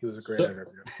interview, though. He was a great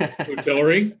interview. With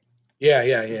Tillery?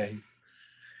 Yeah.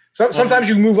 Sometimes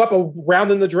you move up a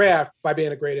round in the draft by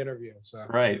being a great interview. So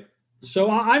right. So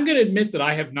I'm going to admit that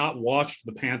I have not watched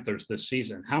the Panthers this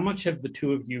season. How much have the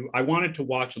two of you, I wanted to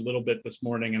watch a little bit this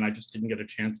morning and I just didn't get a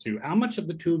chance to. How much of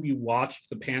the two of you watched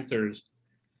the Panthers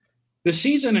this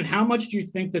season, and how much do you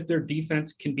think that their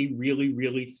defense can be really,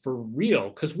 really for real?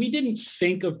 Because we didn't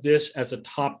think of this as a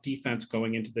top defense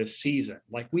going into this season.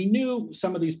 Like we knew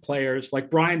some of these players,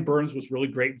 like Brian Burns was really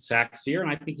great in sacks here,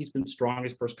 and I think he's been strong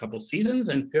his first couple of seasons.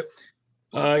 And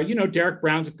Derek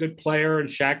Brown's a good player, and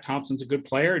Shaq Thompson's a good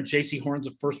player, and J.C. Horn's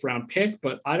a first-round pick,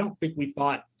 but I don't think we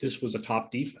thought this was a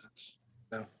top defense.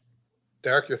 No.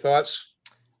 Derek, your thoughts?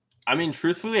 I mean,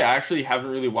 truthfully, I actually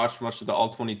haven't really watched much of the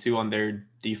All-22 on their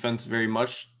defense very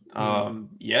much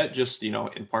yet, just, in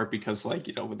part because, like,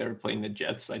 when they were playing the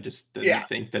Jets, I just didn't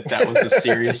think that was a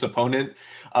serious opponent.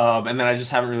 And then I just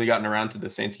haven't really gotten around to the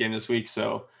Saints game this week,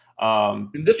 so and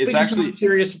this is actually not a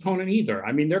serious opponent either.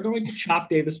 I mean, they're going to chop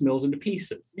Davis Mills into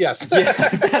pieces. Yes. Yeah,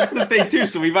 that's the thing too.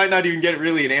 So we might not even get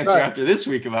really an answer after this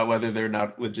week about whether they're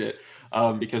not legit.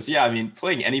 Because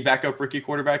playing any backup rookie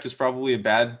quarterback is probably a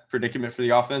bad predicament for the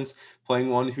offense.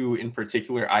 Playing one who in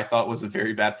particular I thought was a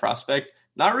very bad prospect,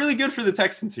 not really good for the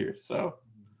Texans here. So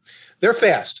they're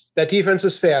fast. That defense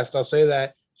is fast. I'll say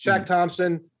that. Shaq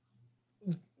Thompson,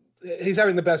 he's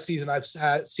having the best season I've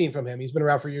seen from him. He's been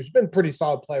around for years. He's been a pretty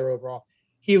solid player overall.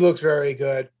 He looks very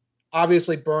good.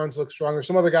 Obviously, Burns looks stronger.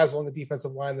 Some other guys along the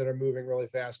defensive line that are moving really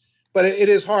fast. But it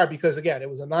is hard because, again, it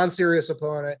was a non-serious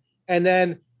opponent. And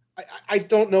then I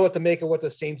don't know what to make of what the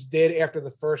Saints did after the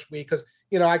first week because,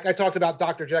 I talked about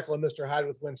Dr. Jekyll and Mr. Hyde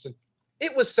with Winston.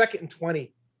 It was 2nd and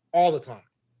 20 all the time.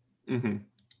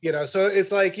 Mm-hmm. So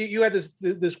it's like you had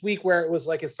this week where it was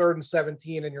like a 3rd and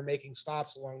 17 and you're making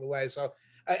stops along the way. So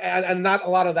and not a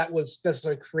lot of that was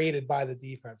necessarily created by the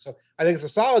defense. So I think it's a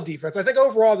solid defense. I think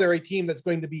overall they're a team that's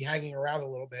going to be hanging around a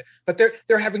little bit, but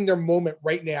they're having their moment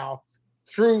right now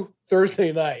through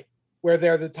Thursday night where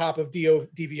they're the top of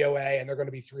DVOA and they're going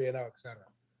to be 3-0, et cetera.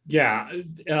 Yeah.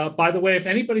 By the way, if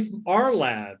anybody from our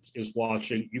labs is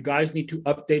watching, you guys need to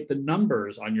update the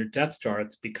numbers on your depth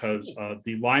charts because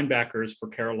the linebackers for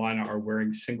Carolina are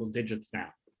wearing single digits now.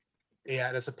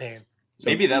 Yeah, that's a pain. So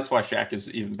maybe that's why Shaq is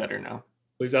even better now.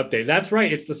 Please update. That's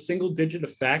right. It's the single digit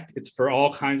effect. It's for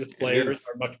all kinds of players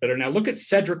are much better now. Look at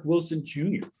Cedric Wilson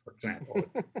Jr., for example.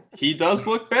 He does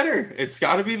look better. It's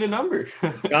got to be the number.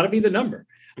 Got to be the number.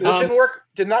 It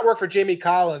did not work for Jamie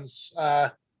Collins.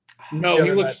 No,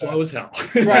 he looks slow as hell.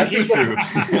 Right, that's true.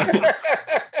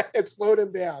 It slowed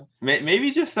him down.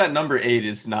 Maybe just that number 8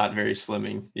 is not very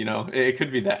slimming. You know, it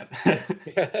could be that.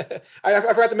 I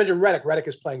forgot to mention Reddick. Reddick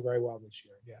is playing very well this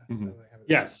year. Yeah. Mm-hmm.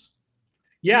 Yes.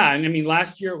 Yeah, and I mean,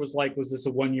 last year it was like, was this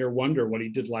a one-year wonder what he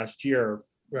did last year?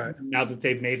 Right. Now that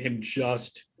they've made him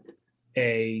just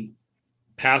a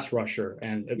pass rusher,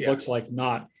 and it looks like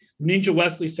not. Ninja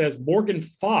Wesley says Morgan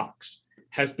Fox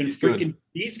has been freaking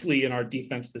beastly in our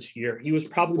defense this year. He was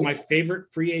probably my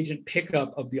favorite free agent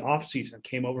pickup of the offseason.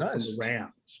 Came over from the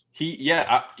Rams.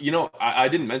 I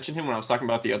didn't mention him when I was talking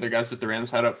about the other guys that the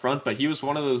Rams had up front, but he was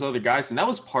one of those other guys. And that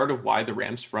was part of why the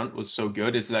Rams front was so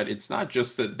good, is that it's not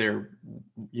just that their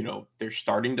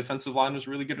starting defensive line was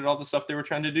really good at all the stuff they were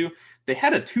trying to do. They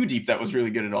had a 2 deep that was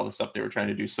really good at all the stuff they were trying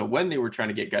to do. So when they were trying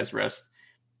to get guys rest,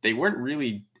 they weren't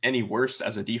really any worse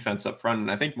as a defense up front.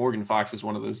 And I think Morgan Fox is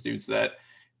one of those dudes that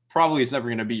probably is never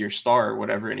going to be your star or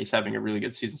whatever, and he's having a really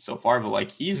good season so far, but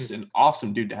like he's an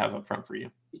awesome dude to have up front for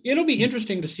you. It'll be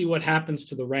interesting to see what happens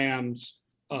to the Rams,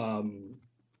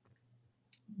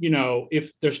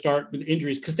 if they're starting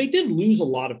injuries, because they did lose a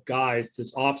lot of guys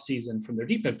this offseason from their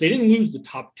defense. They didn't lose the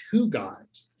top 2 guys.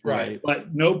 Right.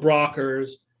 But no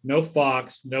Brockers, no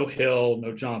Fox, no Hill,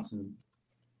 no Johnson.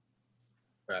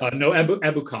 Right. No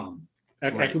Ebukam.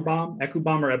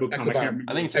 Ekubam or Ebukam? I can't remember.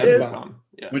 I think it's Ebukam.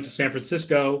 Yeah. Went to San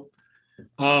Francisco.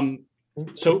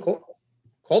 So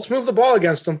Colts moved the ball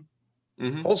against them.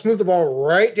 Mm-hmm. Colts moved the ball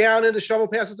right down into shovel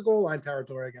pass at the goal line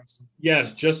territory against them.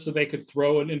 Yes, just so they could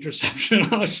throw an interception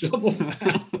on a shovel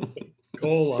pass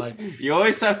goal line. You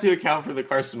always have to account for the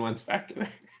Carson Wentz factor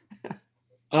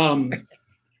there.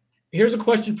 Here's a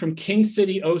question from King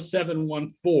City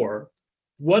 0714.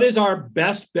 What is our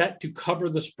best bet to cover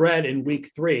the spread in week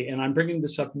 3? And I'm bringing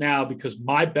this up now because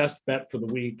my best bet for the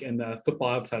week, and the Football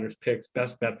Outsiders picks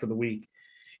best bet for the week,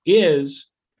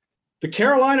 is the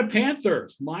Carolina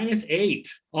Panthers -8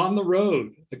 on the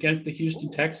road against the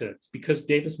Houston Texans because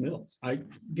Davis Mills.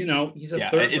 He's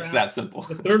that simple.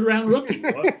 A 3rd-round rookie.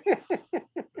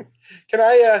 Can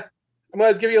I'm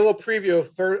going to give you a little preview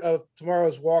of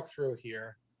tomorrow's walkthrough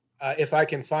here, if I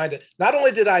can find it. Not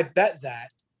only did I bet that,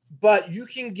 but you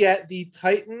can get the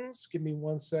Titans. Give me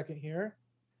 1 second here.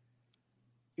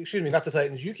 Excuse me, not the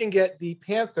Titans. You can get the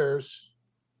Panthers.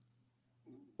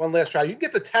 One last try. You can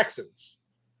get the Texans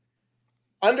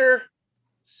under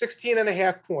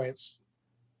 16.5 points.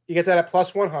 You get that at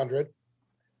 +100.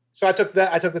 So I took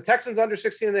that. I took the Texans under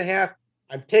 16.5.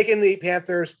 I'm taking the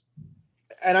Panthers,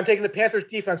 and I'm taking the Panthers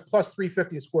defense +350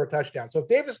 to score a touchdown. So if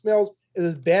Davis Mills is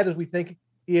as bad as we think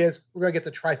he is, we're going to get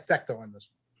the trifecta on this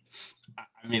one.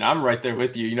 I mean, I'm right there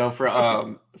with you. For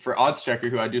Odds Checker,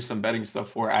 who I do some betting stuff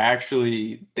for,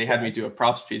 they had me do a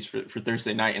props piece for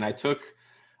Thursday night, and I took,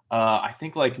 I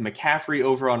think like McCaffrey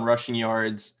over on rushing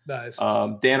yards, nice.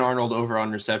 Dan Arnold over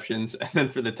on receptions, and then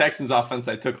for the Texans offense,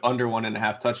 I took under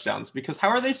 1.5 touchdowns because how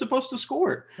are they supposed to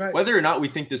score? Right. Whether or not we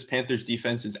think this Panthers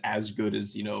defense is as good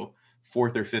as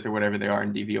 4th or 5th or whatever they are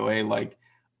in DVOA, like.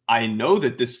 I know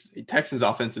that this Texans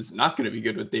offense is not going to be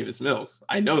good with Davis Mills.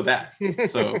 I know that.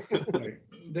 So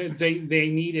they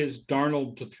need is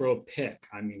Darnold to throw a pick.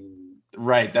 I mean,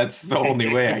 right. That's the only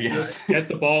way, I guess. Get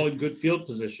the ball in good field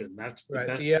position. That's the right.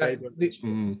 best.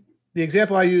 The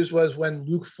example I used was when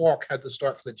Luke Falk had to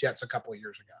start for the Jets a couple of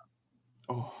years ago.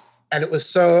 Oh. And it was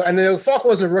so. And Falk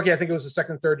wasn't a rookie. I think it was the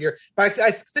 2nd, 3rd year. But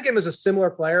I think him as a similar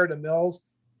player to Mills.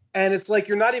 And it's like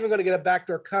you're not even going to get a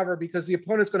backdoor cover because the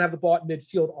opponent's going to have the ball at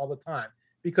midfield all the time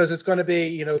because it's going to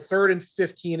be, 3rd and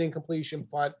 15 incompletion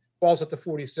punt, balls at the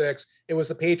 46. It was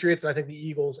the Patriots and I think the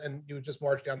Eagles, and you would just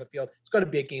march down the field. It's going to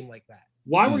be a game like that.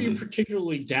 Why were you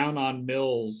particularly down on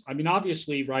Mills? I mean,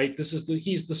 obviously, right,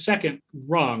 he's the second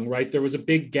rung, right? There was a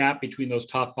big gap between those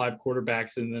top 5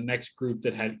 quarterbacks and the next group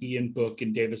that had Ian Book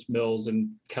and Davis Mills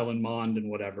and Kellen Mond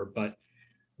and whatever. But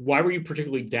why were you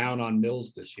particularly down on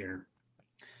Mills this year?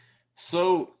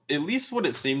 So at least what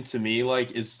it seemed to me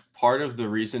like is part of the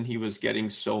reason he was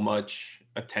getting so much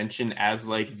attention as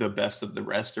like the best of the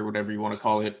rest or whatever you want to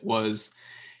call it was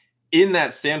in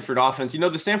that Stanford offense.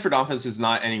 The Stanford offense is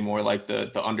not anymore like the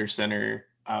under center,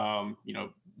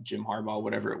 Jim Harbaugh,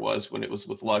 whatever it was when it was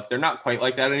with Luck. They're not quite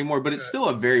like that anymore, but it's still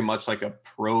a very much like a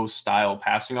pro style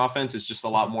passing offense. It's just a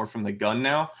lot more from the gun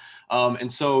now.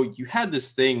 And so you had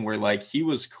this thing where like he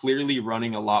was clearly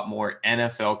running a lot more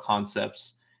NFL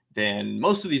concepts than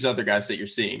most of these other guys that you're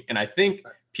seeing. And I think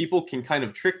people can kind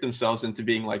of trick themselves into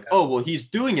being like, oh, well, he's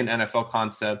doing an NFL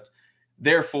concept,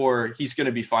 therefore he's going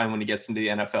to be fine when he gets into the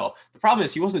NFL. The problem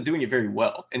is he wasn't doing it very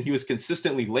well, and he was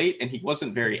consistently late, and he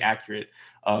wasn't very accurate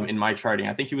in my charting.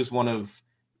 I think he was one of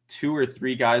 2 or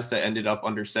 3 guys that ended up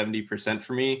under 70%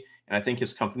 for me. And I think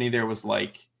his company there was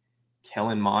like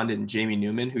Kellen Mond and Jamie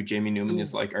Newman, who Jamie Newman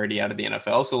is like already out of the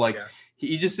NFL. So like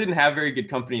he just didn't have very good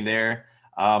company there.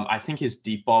 I think his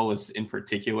deep ball was in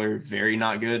particular very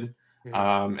not good.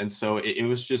 And so it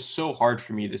was just so hard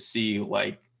for me to see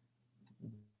like,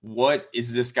 what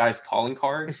is this guy's calling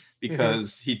card?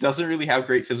 Because he doesn't really have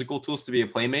great physical tools to be a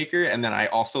playmaker. And then I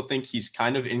also think he's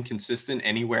kind of inconsistent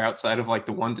anywhere outside of like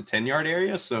the 1 to 10 yard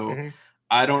area. So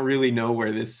I don't really know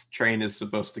where this train is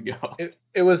supposed to go.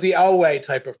 It was the Elway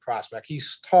type of prospect.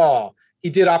 He's tall. He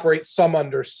did operate some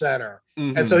under center.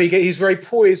 And so he's very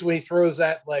poised when he throws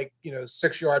that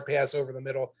 6-yard pass over the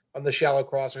middle on the shallow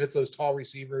cross or hits those tall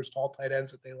receivers, tall tight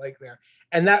ends that they like there.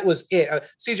 And that was it.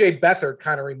 CJ Beathard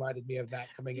kind of reminded me of that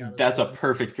coming out. That's a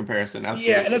perfect comparison.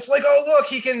 Absolutely. Yeah. And it's like, oh, look,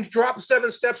 he can drop 7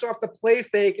 steps off the play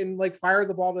fake and like fire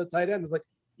the ball to the tight end. It's like,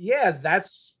 yeah,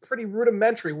 that's pretty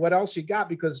rudimentary. What else you got?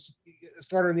 Because a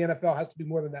starter in the NFL has to be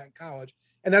more than that in college.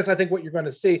 And that's, I think, what you're going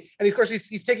to see. And of course,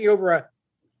 he's taking over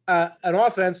an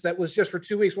offense that was just for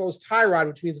 2 weeks. Well, it was Tyrod,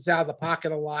 which means it's out of the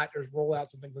pocket a lot. There's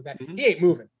rollouts and things like that. He ain't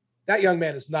moving. That young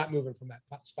man is not moving from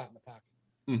that spot in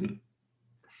the pocket.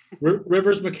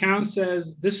 Rivers McCown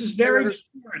says, this is very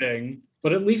disappointing,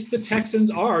 but at least the Texans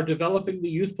are developing the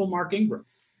youthful Mark Ingram.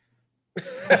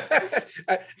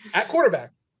 At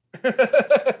quarterback.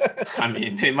 I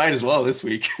mean, they might as well this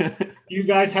week. You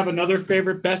guys have another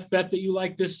favorite best bet that you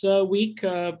like this week,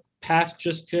 past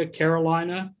just to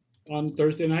Carolina on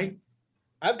Thursday night?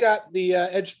 I've got the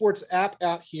Edge Sports app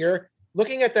out here.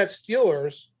 Looking at that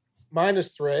Steelers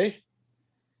 -3,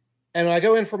 and when I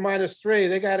go in for -3,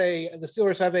 they got the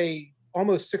Steelers have a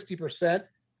almost 60%.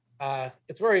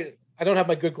 It's very, I don't have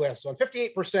my good glasses on,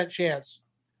 58% chance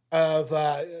of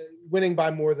winning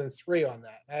by more than 3 on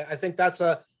that. I think that's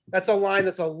a line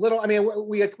that's a little, I mean,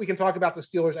 we can talk about the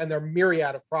Steelers and their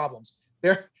myriad of problems.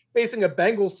 They're facing a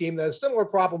Bengals team that has similar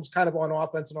problems kind of on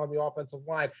offense and on the offensive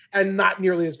line and not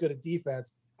nearly as good a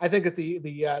defense. I think that the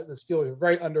Steelers are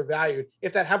very undervalued.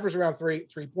 If that hovers around 3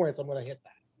 points, I'm going to hit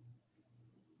that.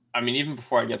 I mean, even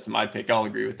before I get to my pick, I'll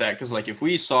agree with that. Because like if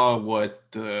we saw what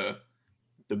the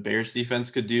Bears defense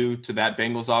could do to that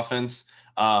Bengals offense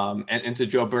and to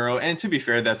Joe Burrow, and to be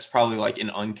fair, that's probably like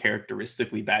an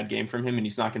uncharacteristically bad game from him, and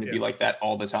he's not going to be like that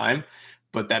all the time.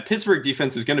 But that Pittsburgh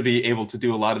defense is going to be able to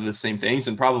do a lot of the same things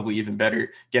and probably even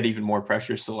better, get even more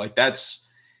pressure. So like that's,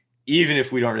 even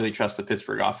if we don't really trust the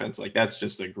Pittsburgh offense, like that's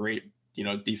just a great,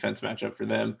 defense matchup for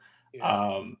them.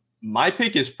 Yeah. My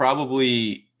pick is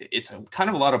probably, it's kind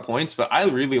of a lot of points, but I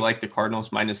really like the Cardinals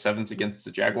 -7s against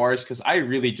the Jaguars because I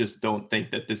really just don't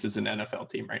think that this is an NFL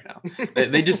team right now.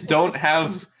 They just don't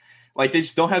have,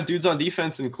 dudes on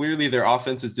defense, and clearly their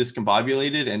offense is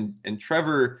discombobulated. And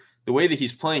Trevor, the way that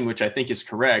he's playing, which I think is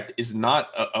correct, is not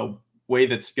a way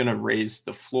that's going to raise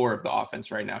the floor of the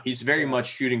offense right now. He's very much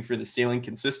shooting for the ceiling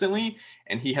consistently,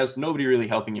 and he has nobody really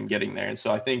helping him getting there. And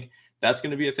so I think that's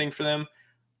going to be a thing for them.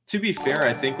 To be fair,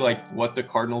 I think like what the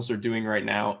Cardinals are doing right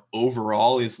now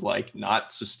overall is like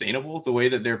not sustainable. The way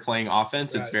that they're playing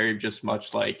offense, It's very just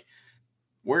much like,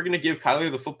 we're going to give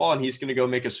Kyler the football and he's going to go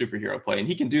make a superhero play. And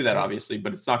he can do that obviously,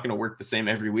 but it's not going to work the same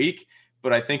every week.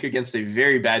 But I think against a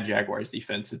very bad Jaguars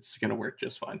defense, it's going to work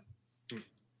just fine.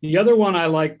 The other one I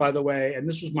like, by the way, and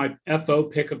this was my FO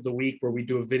pick of the week where we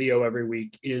do a video every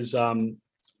week, is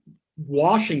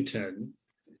Washington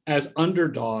as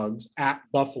underdogs at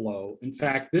Buffalo. In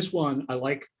fact, this one I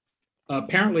like.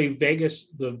 Apparently Vegas,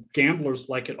 the gamblers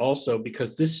like it also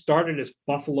because this started as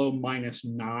Buffalo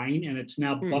 -9 and it's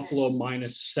now Buffalo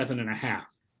 -7.5.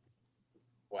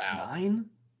 Wow. 9?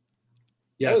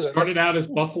 Yeah, it started out as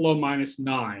Buffalo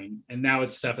 -9 and now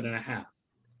it's 7.5.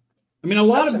 I mean, a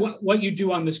lot of what you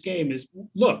do on this game is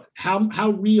look, how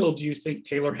real do you think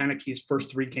Taylor Heinicke's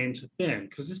first 3 games have been?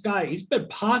 Because this guy, he's been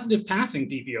positive passing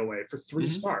DVOA for 3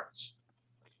 starts.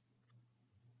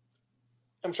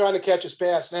 I'm trying to catch his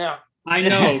pass now. I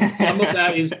know some of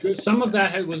that is good. Some of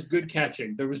that was good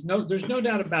catching. There's no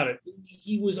doubt about it.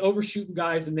 He was overshooting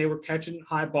guys and they were catching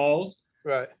high balls.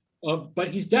 Right. But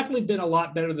he's definitely been a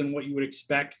lot better than what you would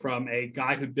expect from a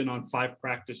guy who'd been on 5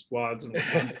 practice squads and was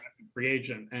a free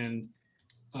agent. And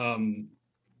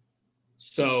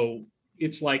So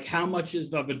it's like, how much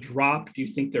of a drop do you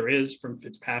think there is from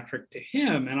Fitzpatrick to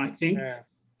him? And I think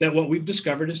that what we've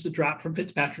discovered is the drop from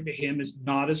Fitzpatrick to him is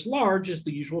not as large as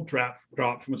the usual drop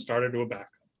from a starter to a backup.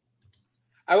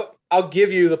 I'll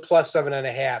give you the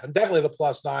 +7.5 and definitely the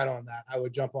 +9 on that. I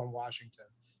would jump on Washington.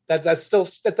 That does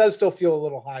still feel a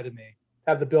little high to me.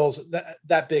 Have the Bills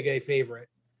that big a favorite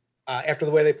after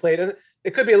the way they played, and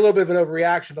it could be a little bit of an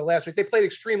overreaction to last week. They played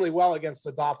extremely well against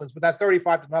the Dolphins, but that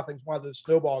 35-0 is one of those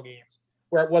snowball games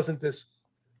where it wasn't this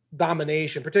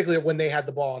domination, particularly when they had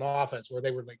the ball on offense, where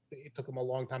they were like it took them a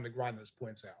long time to grind those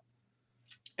points out.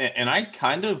 And I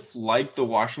kind of like the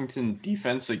Washington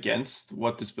defense against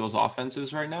what this Bills offense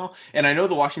is right now. And I know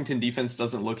the Washington defense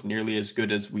doesn't look nearly as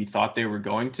good as we thought they were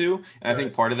going to. And I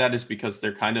think part of that is because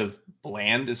they're kind of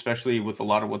bland, especially with a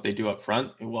lot of what they do up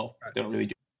front. Well, they don't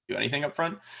really do anything up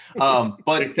front.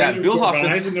 But that Bills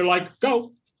offense, and they're like,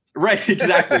 go. Right,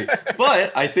 exactly.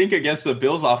 But I think against the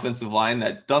Bills offensive line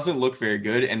that doesn't look very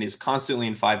good and is constantly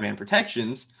in 5-man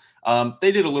protections,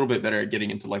 they did a little bit better at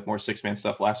getting into like more 6-man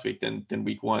stuff last week than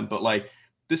week one. But like,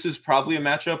 this is probably a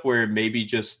matchup where maybe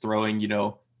just throwing,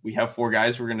 we have 4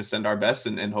 guys, we're going to send our best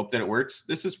and hope that it works.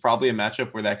 This is probably a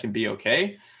matchup where that can be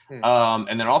okay.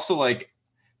 And then also like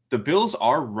the Bills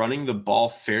are running the ball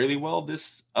fairly well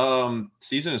this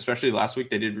season, especially last week.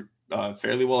 They did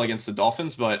fairly well against the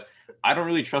Dolphins, but I don't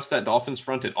really trust that Dolphins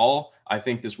front at all. I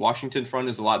think this Washington front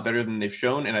is a lot better than they've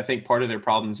shown. And I think part of their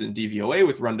problems in DVOA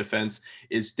with run defense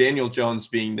is Daniel Jones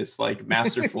being this like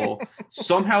masterful,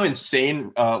 somehow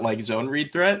insane like zone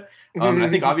read threat. And I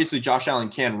think obviously Josh Allen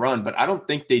can run, but I don't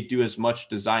think they do as much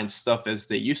design stuff as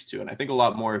they used to. And I think a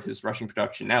lot more of his rushing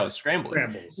production now is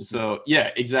scrambling. So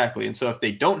yeah, exactly. And so if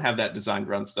they don't have that designed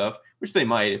run stuff, which they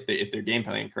might if they're game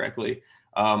planning correctly,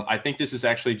 I think this is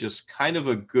actually just kind of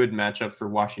a good matchup for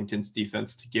Washington's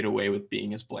defense to get away with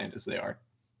being as bland as they are.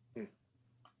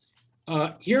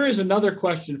 Here is another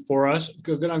question for us.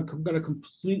 I'm going to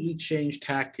completely change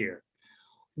tack here.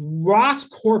 Ross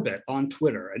Corbett on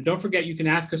Twitter. And don't forget, you can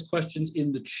ask us questions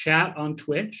in the chat on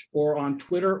Twitch or on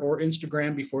Twitter or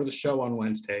Instagram before the show on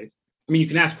Wednesdays. I mean, you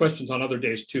can ask questions on other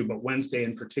days too, but Wednesday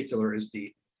in particular is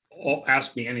the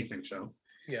Ask Me Anything show.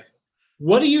 Yeah.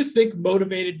 What do you think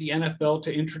motivated the NFL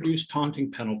to introduce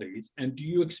taunting penalties? And do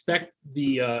you expect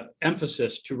the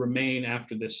emphasis to remain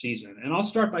after this season? And I'll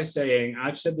start by saying,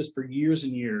 I've said this for years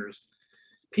and years.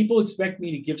 People expect me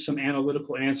to give some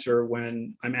analytical answer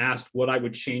when I'm asked what I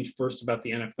would change first about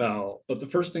the NFL. But the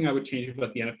first thing I would change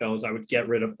about the NFL is I would get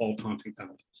rid of all taunting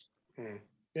penalties.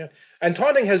 Yeah. And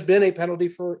taunting has been a penalty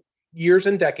for years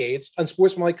and decades.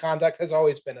 Unsportsmanlike conduct has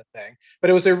always been a thing, but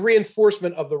it was a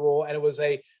reinforcement of the rule, and it was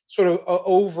a sort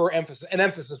of an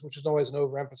emphasis, which is always an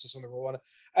overemphasis on the rule.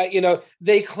 And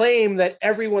they claim that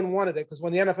everyone wanted it because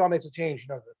when the NFL makes a change,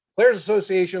 the Players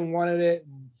Association wanted it,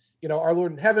 and our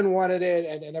Lord in heaven wanted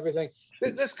it, and everything.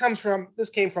 This came from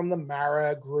the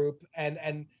Mara group,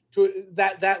 and to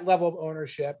that level of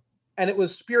ownership. And it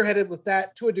was spearheaded with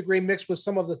that to a degree, mixed with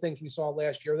some of the things we saw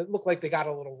last year that looked like they got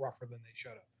a little rougher than they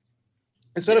should have.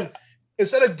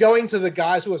 Instead of going to the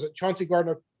guys, who was it? Chauncey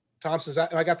Gardner-Thompson.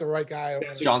 I got the right guy.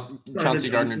 Chauncey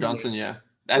Gardner-Johnson. Yeah.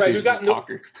 Right, who got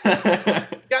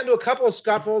into a couple of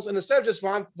scuffles, and instead of just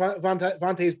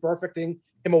Vontaze perfecting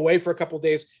him away for a couple of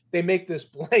days, they make this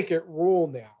blanket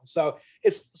rule now. So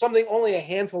it's something only a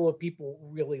handful of people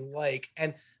really like.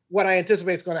 And what I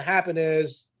anticipate is going to happen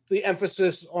is the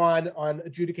emphasis on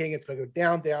adjudicating it's going to go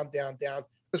down,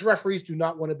 because referees do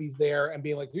not want to be there and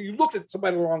being like, you looked at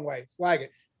somebody the wrong way, flag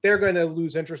it. They're going to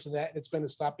lose interest in that, and it's going to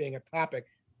stop being a topic.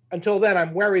 Until then,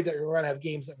 I'm worried that we're going to have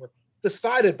games that were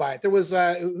decided by it. There was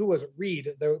who was it?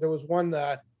 Reed. There was one.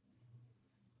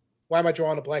 Why am I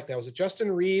drawing a blank now? Was it Justin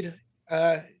Reed?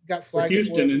 Got flagged.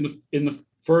 Houston in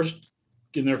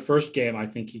their first game, I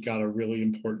think he got a really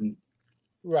important.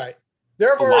 Right.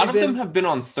 A lot of them have been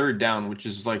on third down, which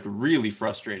is like really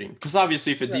frustrating because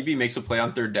obviously if a DB makes a play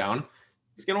on third down,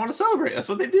 he's going to want to celebrate. That's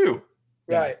what they do.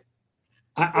 Right.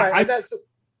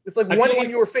 It's like one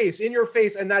in your face,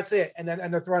 and that's it. And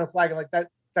they're throwing a flag and like that.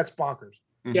 That's bonkers.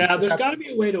 Yeah, there's got to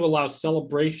be a way to allow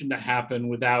celebration to happen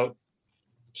without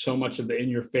so much of the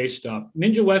in-your-face stuff.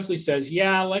 Ninja Wesley says,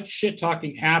 yeah, let shit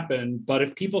talking happen, but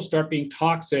if people start being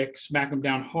toxic, smack them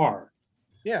down hard.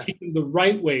 Yeah. Teach them the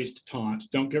right ways to taunt.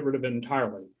 Don't get rid of it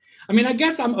entirely. I mean, I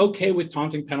guess I'm okay with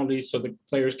taunting penalties so the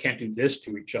players can't do this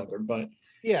to each other, but.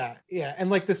 Yeah. And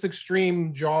like this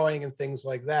extreme jawing and things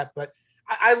like that. But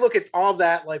I look at all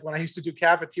that like when I used to do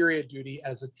cafeteria duty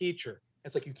as a teacher.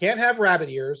 It's like you can't have rabbit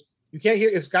ears. You can't hear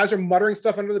if guys are muttering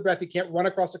stuff under their breath. You can't run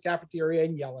across the cafeteria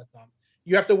and yell at them.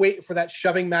 You have to wait for that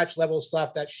shoving match level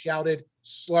stuff, that shouted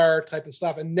slur type of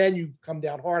stuff, and then you come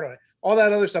down hard on it. All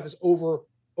that other stuff is over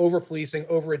policing,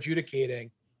 over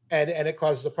adjudicating, and it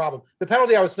causes a problem. The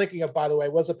penalty I was thinking of, by the way,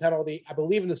 was a penalty, I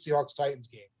believe, in the Seahawks-Titans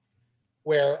game,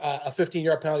 where a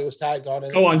 15-yard penalty was tagged on.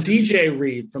 And on DJ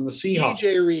Reed from the Seahawks.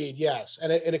 DJ Reed, yes.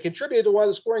 And it contributed to one of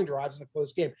the scoring drives in a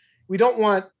close game. No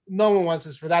one wants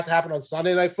this for that to happen on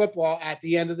Sunday Night Football at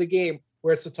the end of the game,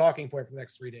 where it's the talking point for the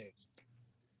next 3 days.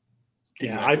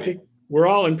 Yeah, Exactly. I think we're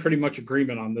all in pretty much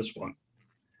agreement on this one.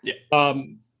 Yeah.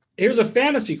 Here's a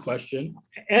fantasy question.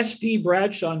 SD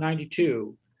Bradshaw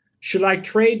 92. Should I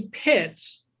trade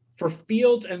Pitts for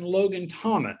Fields and Logan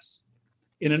Thomas?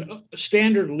 In a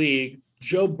standard league,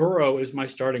 Joe Burrow is my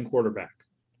starting quarterback.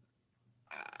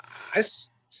 I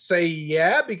say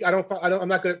yeah. I'm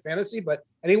not good at fantasy, but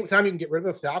anytime you can get rid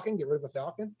of a Falcon, get rid of a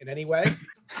Falcon in any way,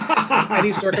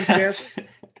 any circumstance.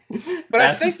 But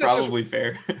I think this probably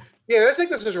fair. Yeah, I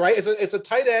think this is right. It's a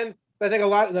tight end. I think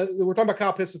we're talking about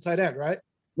Kyle Pitts, the tight end, right?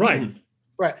 Right.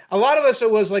 Right. A lot of us, it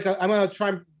was like, I'm going to try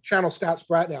and channel Scott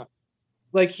Spratt now.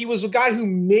 Like, he was a guy who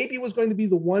maybe was going to be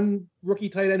the one rookie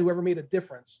tight end who ever made a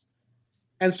difference.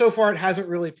 And so far, it hasn't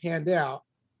really panned out.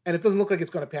 And it doesn't look like it's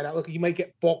going to pan out. Look, he might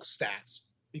get bulk stats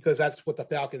because that's what the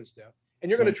Falcons do. And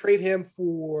you're going to trade him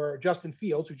for Justin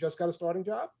Fields, who just got a starting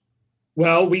job?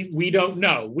 Well, we don't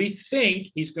know. We think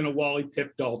he's going to Wally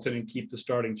Pip Dalton and keep the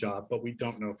starting job, but we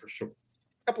don't know for sure.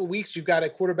 Couple of weeks, you've got a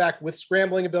quarterback with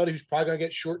scrambling ability who's probably going to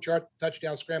get short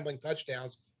touchdowns, scrambling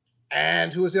touchdowns.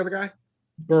 And who was the other guy?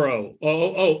 Burrow.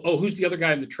 Who's the other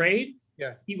guy in the trade?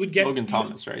 Yeah. He would get Logan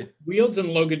Thomas, right? Fields and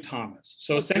Logan Thomas.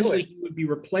 So Let's do essentially it. he would be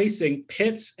replacing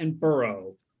Pitts and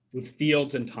Burrow with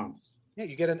Fields and Thomas. Yeah,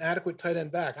 you get an adequate tight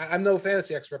end back. I'm no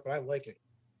fantasy expert, but I like it.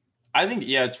 I think,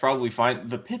 yeah, it's probably fine.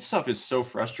 The Pitt stuff is so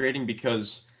frustrating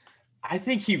because I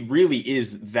think he really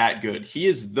is that good. He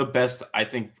is the best, I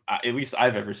think, at least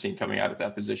I've ever seen coming out of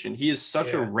that position. He is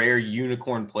such a rare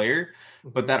unicorn player,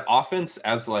 but that offense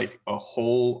as like a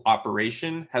whole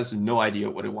operation has no idea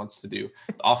what it wants to do.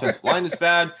 The offensive line is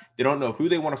bad. They don't know who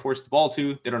they want to force the ball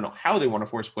to. They don't know how they want to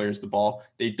force players the ball.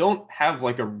 They don't have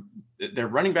like their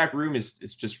running back room is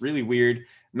just really weird.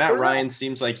 Matt Ryan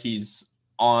seems like he's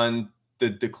on the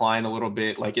decline a little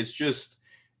bit. Like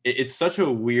it's such a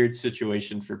weird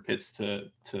situation for Pitts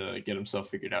to get himself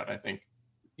figured out, I think.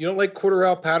 You don't like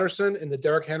Cordarrelle Patterson in the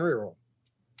Derrick Henry role?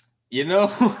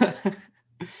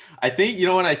 I think,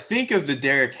 when I think of the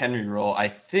Derrick Henry role, I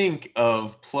think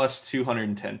of plus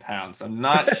 210 pounds. I'm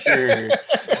not sure.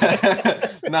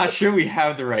 Not sure we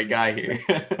have the right guy here.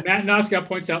 Matt Noskow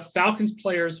points out Falcons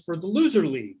players for the loser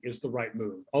league is the right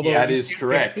move. Although that is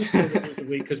correct.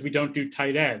 Because we don't do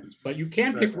tight ends, but you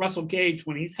can pick Russell Gage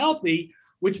when he's healthy,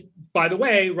 which, by the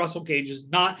way, Russell Gage is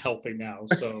not healthy now.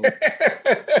 So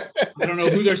I don't know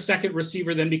who their second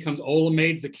receiver then becomes,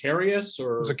 Olamide Zacchaeus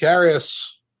or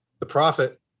Zacchaeus, the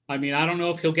prophet. I mean, I don't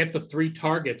know if he'll get the 3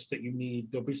 targets that you need.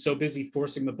 They'll be so busy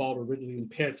forcing the ball to Ridley and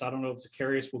Pitts. I don't know if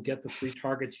Zacchaeus will get the 3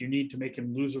 targets you need to make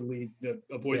him loser league to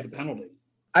avoid the penalty.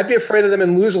 I'd be afraid of them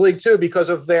in loser league too because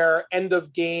of their end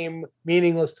of game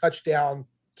meaningless touchdown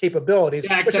capabilities.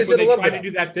 Yeah, except when they tried to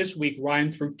do that this week,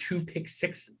 Ryan threw 2 pick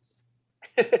sixes.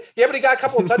 Yeah, but he got a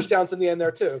couple of touchdowns in the end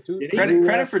there too.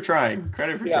 Credit for trying.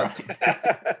 Credit for trying.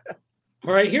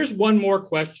 All right, here's one more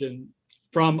question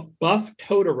from Buff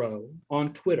Totoro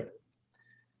on Twitter.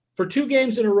 For 2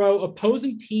 games in a row,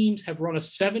 opposing teams have run a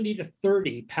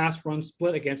 70-30 pass run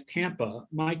split against Tampa.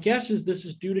 My guess is this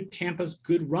is due to Tampa's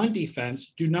good run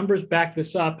defense. Do numbers back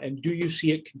this up, and do you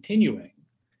see it continuing?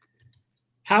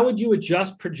 How would you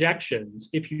adjust projections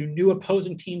if you knew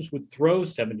opposing teams would throw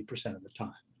 70% of the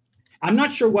time? I'm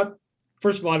not sure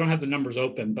first of all, I don't have the numbers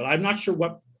open, but I'm not sure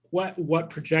what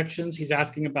projections he's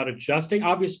asking about adjusting.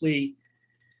 Obviously,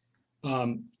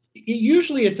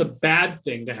 usually it's a bad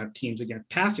thing to have teams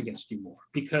pass against you more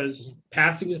because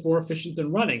passing is more efficient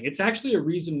than running. It's actually a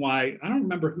reason why, I don't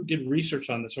remember who did research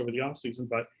on this over the offseason,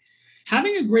 but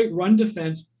having a great run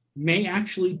defense may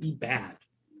actually be bad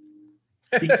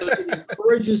because it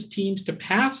encourages teams to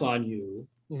pass on you.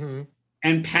 Mm-hmm.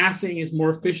 And passing is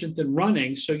more efficient than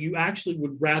running. So you actually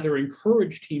would rather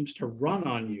encourage teams to run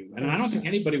on you. And I don't think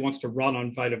anybody wants to run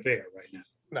on Vita Vea right now.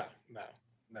 No.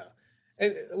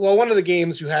 And, well, one of the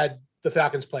games you had the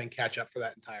Falcons playing catch up for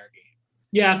that entire game.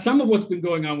 Yeah, some of what's been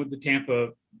going on with the Tampa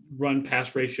run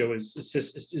pass ratio is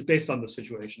based on the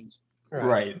situations.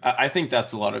 Right. I think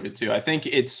that's a lot of it too. I think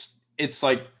it's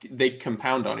like they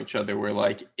compound on each other where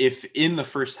like if in the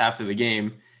first half of the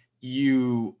game,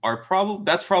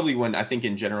 that's probably when I think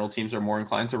in general teams are more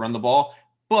inclined to run the ball.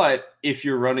 But if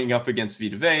you're running up against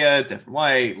Vita Vea, Devin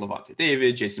White, Levante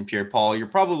David, Jason Pierre-Paul, you're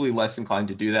probably less inclined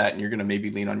to do that. And you're going to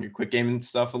maybe lean on your quick game and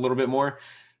stuff a little bit more.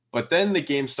 But then the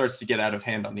game starts to get out of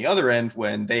hand on the other end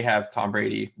when they have Tom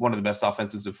Brady, one of the best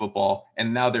offenses of football,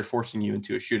 and now they're forcing you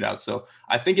into a shootout. So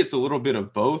I think it's a little bit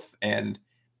of both. And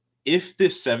if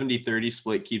this 70-30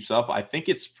 split keeps up, I think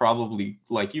it's probably,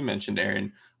 like you mentioned,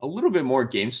 Aaron, a little bit more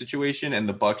game situation and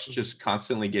the Bucs just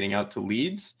constantly getting out to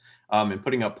leads and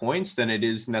putting up points than it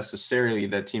is necessarily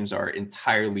that teams are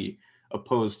entirely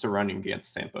opposed to running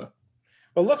against Tampa.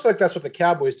 Well, it looks like that's what the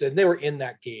Cowboys did. They were in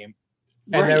that game.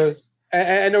 And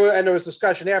Right. there was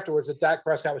discussion afterwards that Dak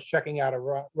Prescott was checking out of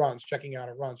runs.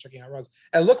 And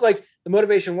it looked like the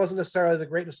motivation wasn't necessarily the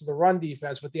greatness of the run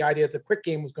defense, but the idea that the quick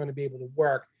game was going to be able to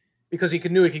work because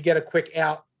knew he could get a quick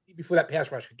out before that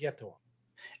pass rush could get to him.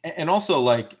 And also,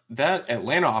 like, that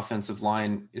Atlanta offensive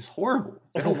line is horrible.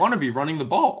 They don't want to be running the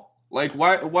ball. Like,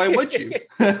 why would you?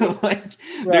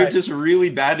 They're just really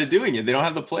bad at doing it. They don't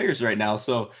have the players right now.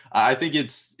 So I think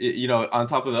it's, on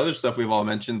top of the other stuff we've all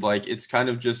mentioned, like, it's kind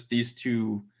of just these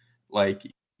two, like,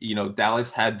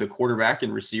 Dallas had the quarterback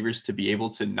and receivers to be able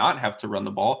to not have to run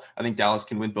the ball. I think Dallas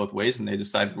can win both ways, and they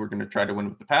decided we're going to try to win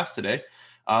with the pass today.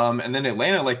 And then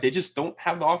Atlanta, like, they just don't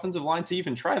have the offensive line to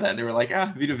even try that. They were like,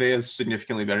 Vita Vea is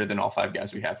significantly better than all 5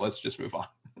 guys we have. Let's just move on.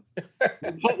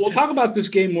 We'll talk about this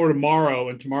game more tomorrow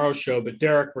in tomorrow's show, but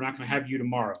Derek, we're not going to have you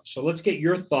tomorrow. So let's get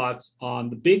your thoughts on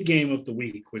the big game of the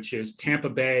week, which is Tampa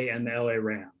Bay and the LA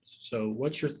Rams. So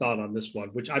what's your thought on this one,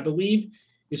 which I believe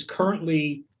is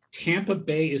currently Tampa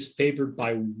Bay is favored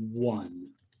by 1.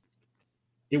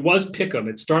 It was pick'em.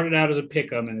 It started out as a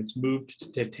pick'em and it's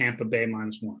moved to Tampa Bay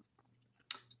 -1.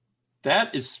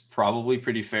 That is probably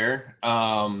pretty fair.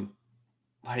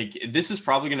 This is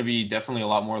probably going to be definitely a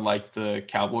lot more like the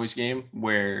Cowboys game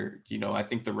where, I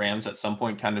think the Rams at some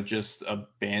point kind of just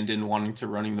abandoned wanting to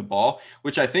running the ball,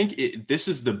 which I think this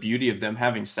is the beauty of them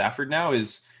having Stafford now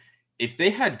is if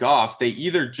they had Goff, they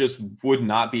either just would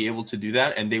not be able to do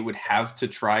that and they would have to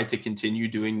try to continue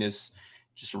doing this,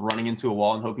 just running into a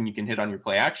wall and hoping you can hit on your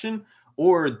play action,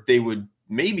 or they would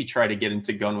maybe try to get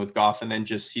into gun with Goff and then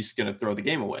he's going to throw the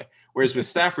game away. Whereas with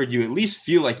Stafford, you at least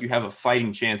feel like you have a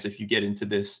fighting chance if you get into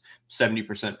this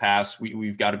 70% pass.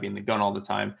 We've got to be in the gun all the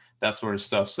time, that sort of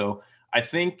stuff. So I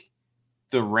think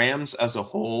the Rams as a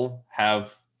whole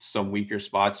have some weaker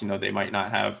spots. They might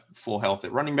not have full health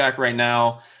at running back right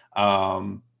now.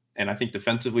 And I think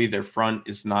defensively, their front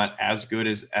is not as good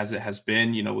as it has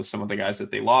been, with some of the guys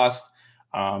that they lost.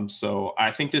 So I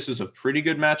think this is a pretty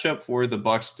good matchup for the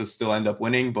Bucs to still end up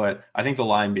winning, but I think the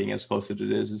line being as close as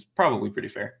it is probably pretty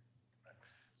fair.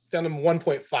 Down to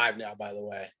 1.5 now, by the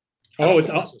way. Oh,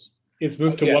 it's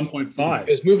moved to 1.5.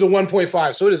 It's moved to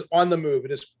 1.5. So it is on the move.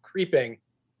 It is creeping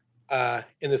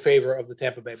in the favor of the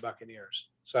Tampa Bay Buccaneers.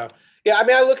 So,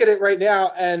 I look at it right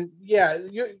now and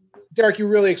Derek, you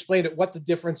really explained it, what the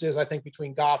difference is, I think,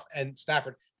 between Goff and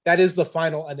Stafford. That is the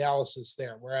final analysis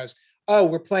there. Whereas,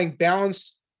 we're playing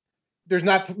balanced. There's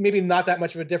maybe not that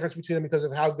much of a difference between them because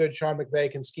of how good Sean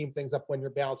McVay can scheme things up when you're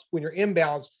balanced. When you're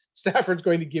imbalanced, Stafford's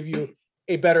going to give you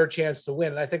a better chance to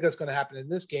win. And I think that's going to happen in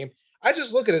this game. I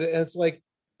just look at it and it's like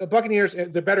the Buccaneers,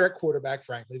 they're better at quarterback,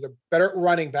 frankly. They're better at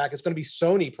running back. It's going to be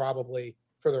Sony probably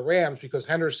for the Rams because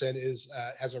Henderson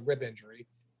has a rib injury.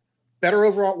 Better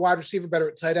overall wide receiver, better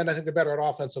at tight end. I think they're better at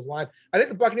offensive line. I think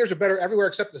the Buccaneers are better everywhere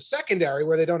except the secondary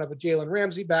where they don't have a Jalen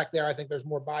Ramsey back there. I think there's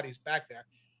more bodies back there.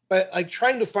 But like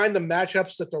trying to find the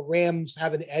matchups that the Rams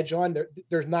have an edge on,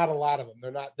 there's not a lot of them.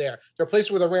 They're not there. There are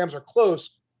places where the Rams are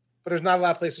close, but there's not a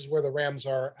lot of places where the Rams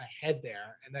are ahead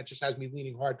there. And that just has me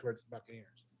leaning hard towards the Buccaneers.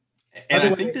 And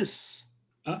I think this...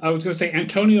 I was going to say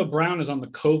Antonio Brown is on the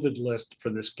COVID list for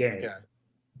this game. Yeah.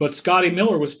 But Scotty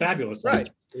Miller was fabulous. Right.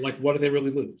 Like, what do they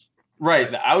really lose?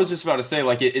 Right. I was just about to say,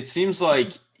 like, it seems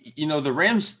like, the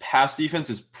Rams pass defense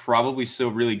is probably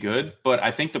still really good, but I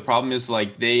think the problem is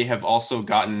like they have also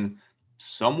gotten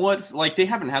somewhat like they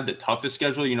haven't had the toughest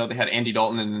schedule. They had Andy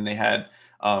Dalton and then they had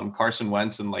Carson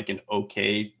Wentz and like an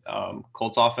okay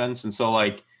Colts offense. And so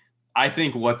like, I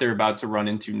think what they're about to run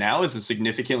into now is a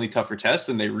significantly tougher test.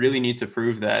 And they really need to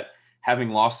prove that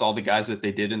having lost all the guys that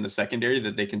they did in the secondary,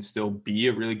 that they can still be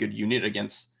a really good unit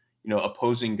against,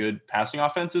 opposing good passing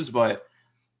offenses. But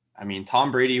I mean,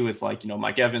 Tom Brady with like,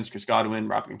 Mike Evans, Chris Godwin,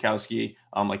 Rob Gronkowski,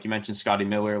 like you mentioned, Scotty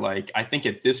Miller, like I think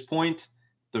at this point,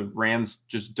 the Rams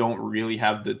just don't really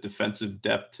have the defensive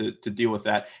depth to deal with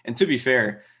that. And to be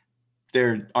fair,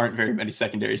 there aren't very many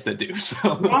secondaries that do. So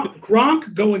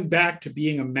Gronk going back to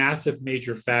being a massive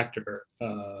major factor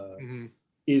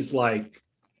is like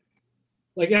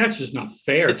that's just not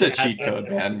fair. It's a cheat code,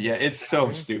 man. Yeah, it's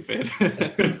so stupid.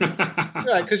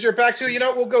 Right, because you're back to,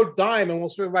 we'll go dime and we'll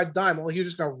swing by dime. Well, you're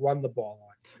just going to run the ball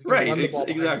on. Right,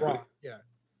 exactly.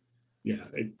 Yeah,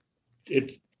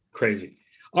 it's crazy.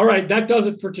 All right, that does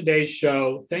it for today's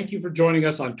show. Thank you for joining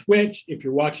us on Twitch. If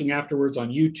you're watching afterwards on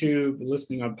YouTube,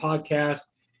 listening on podcast,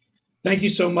 thank you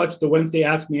so much. The Wednesday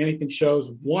Ask Me Anything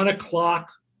shows 1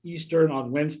 o'clock Eastern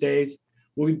on Wednesdays.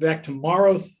 We'll be back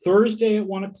tomorrow, Thursday at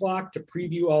 1 o'clock to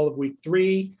preview all of week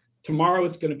 3. Tomorrow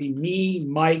it's going to be me,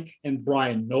 Mike, and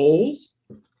Brian Knowles.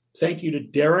 Thank you to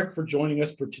Derek for joining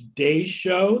us for today's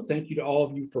show. Thank you to all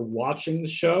of you for watching the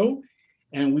show.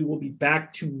 And we will be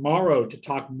back tomorrow to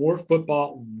talk more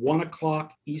football, 1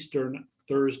 o'clock Eastern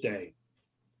Thursday.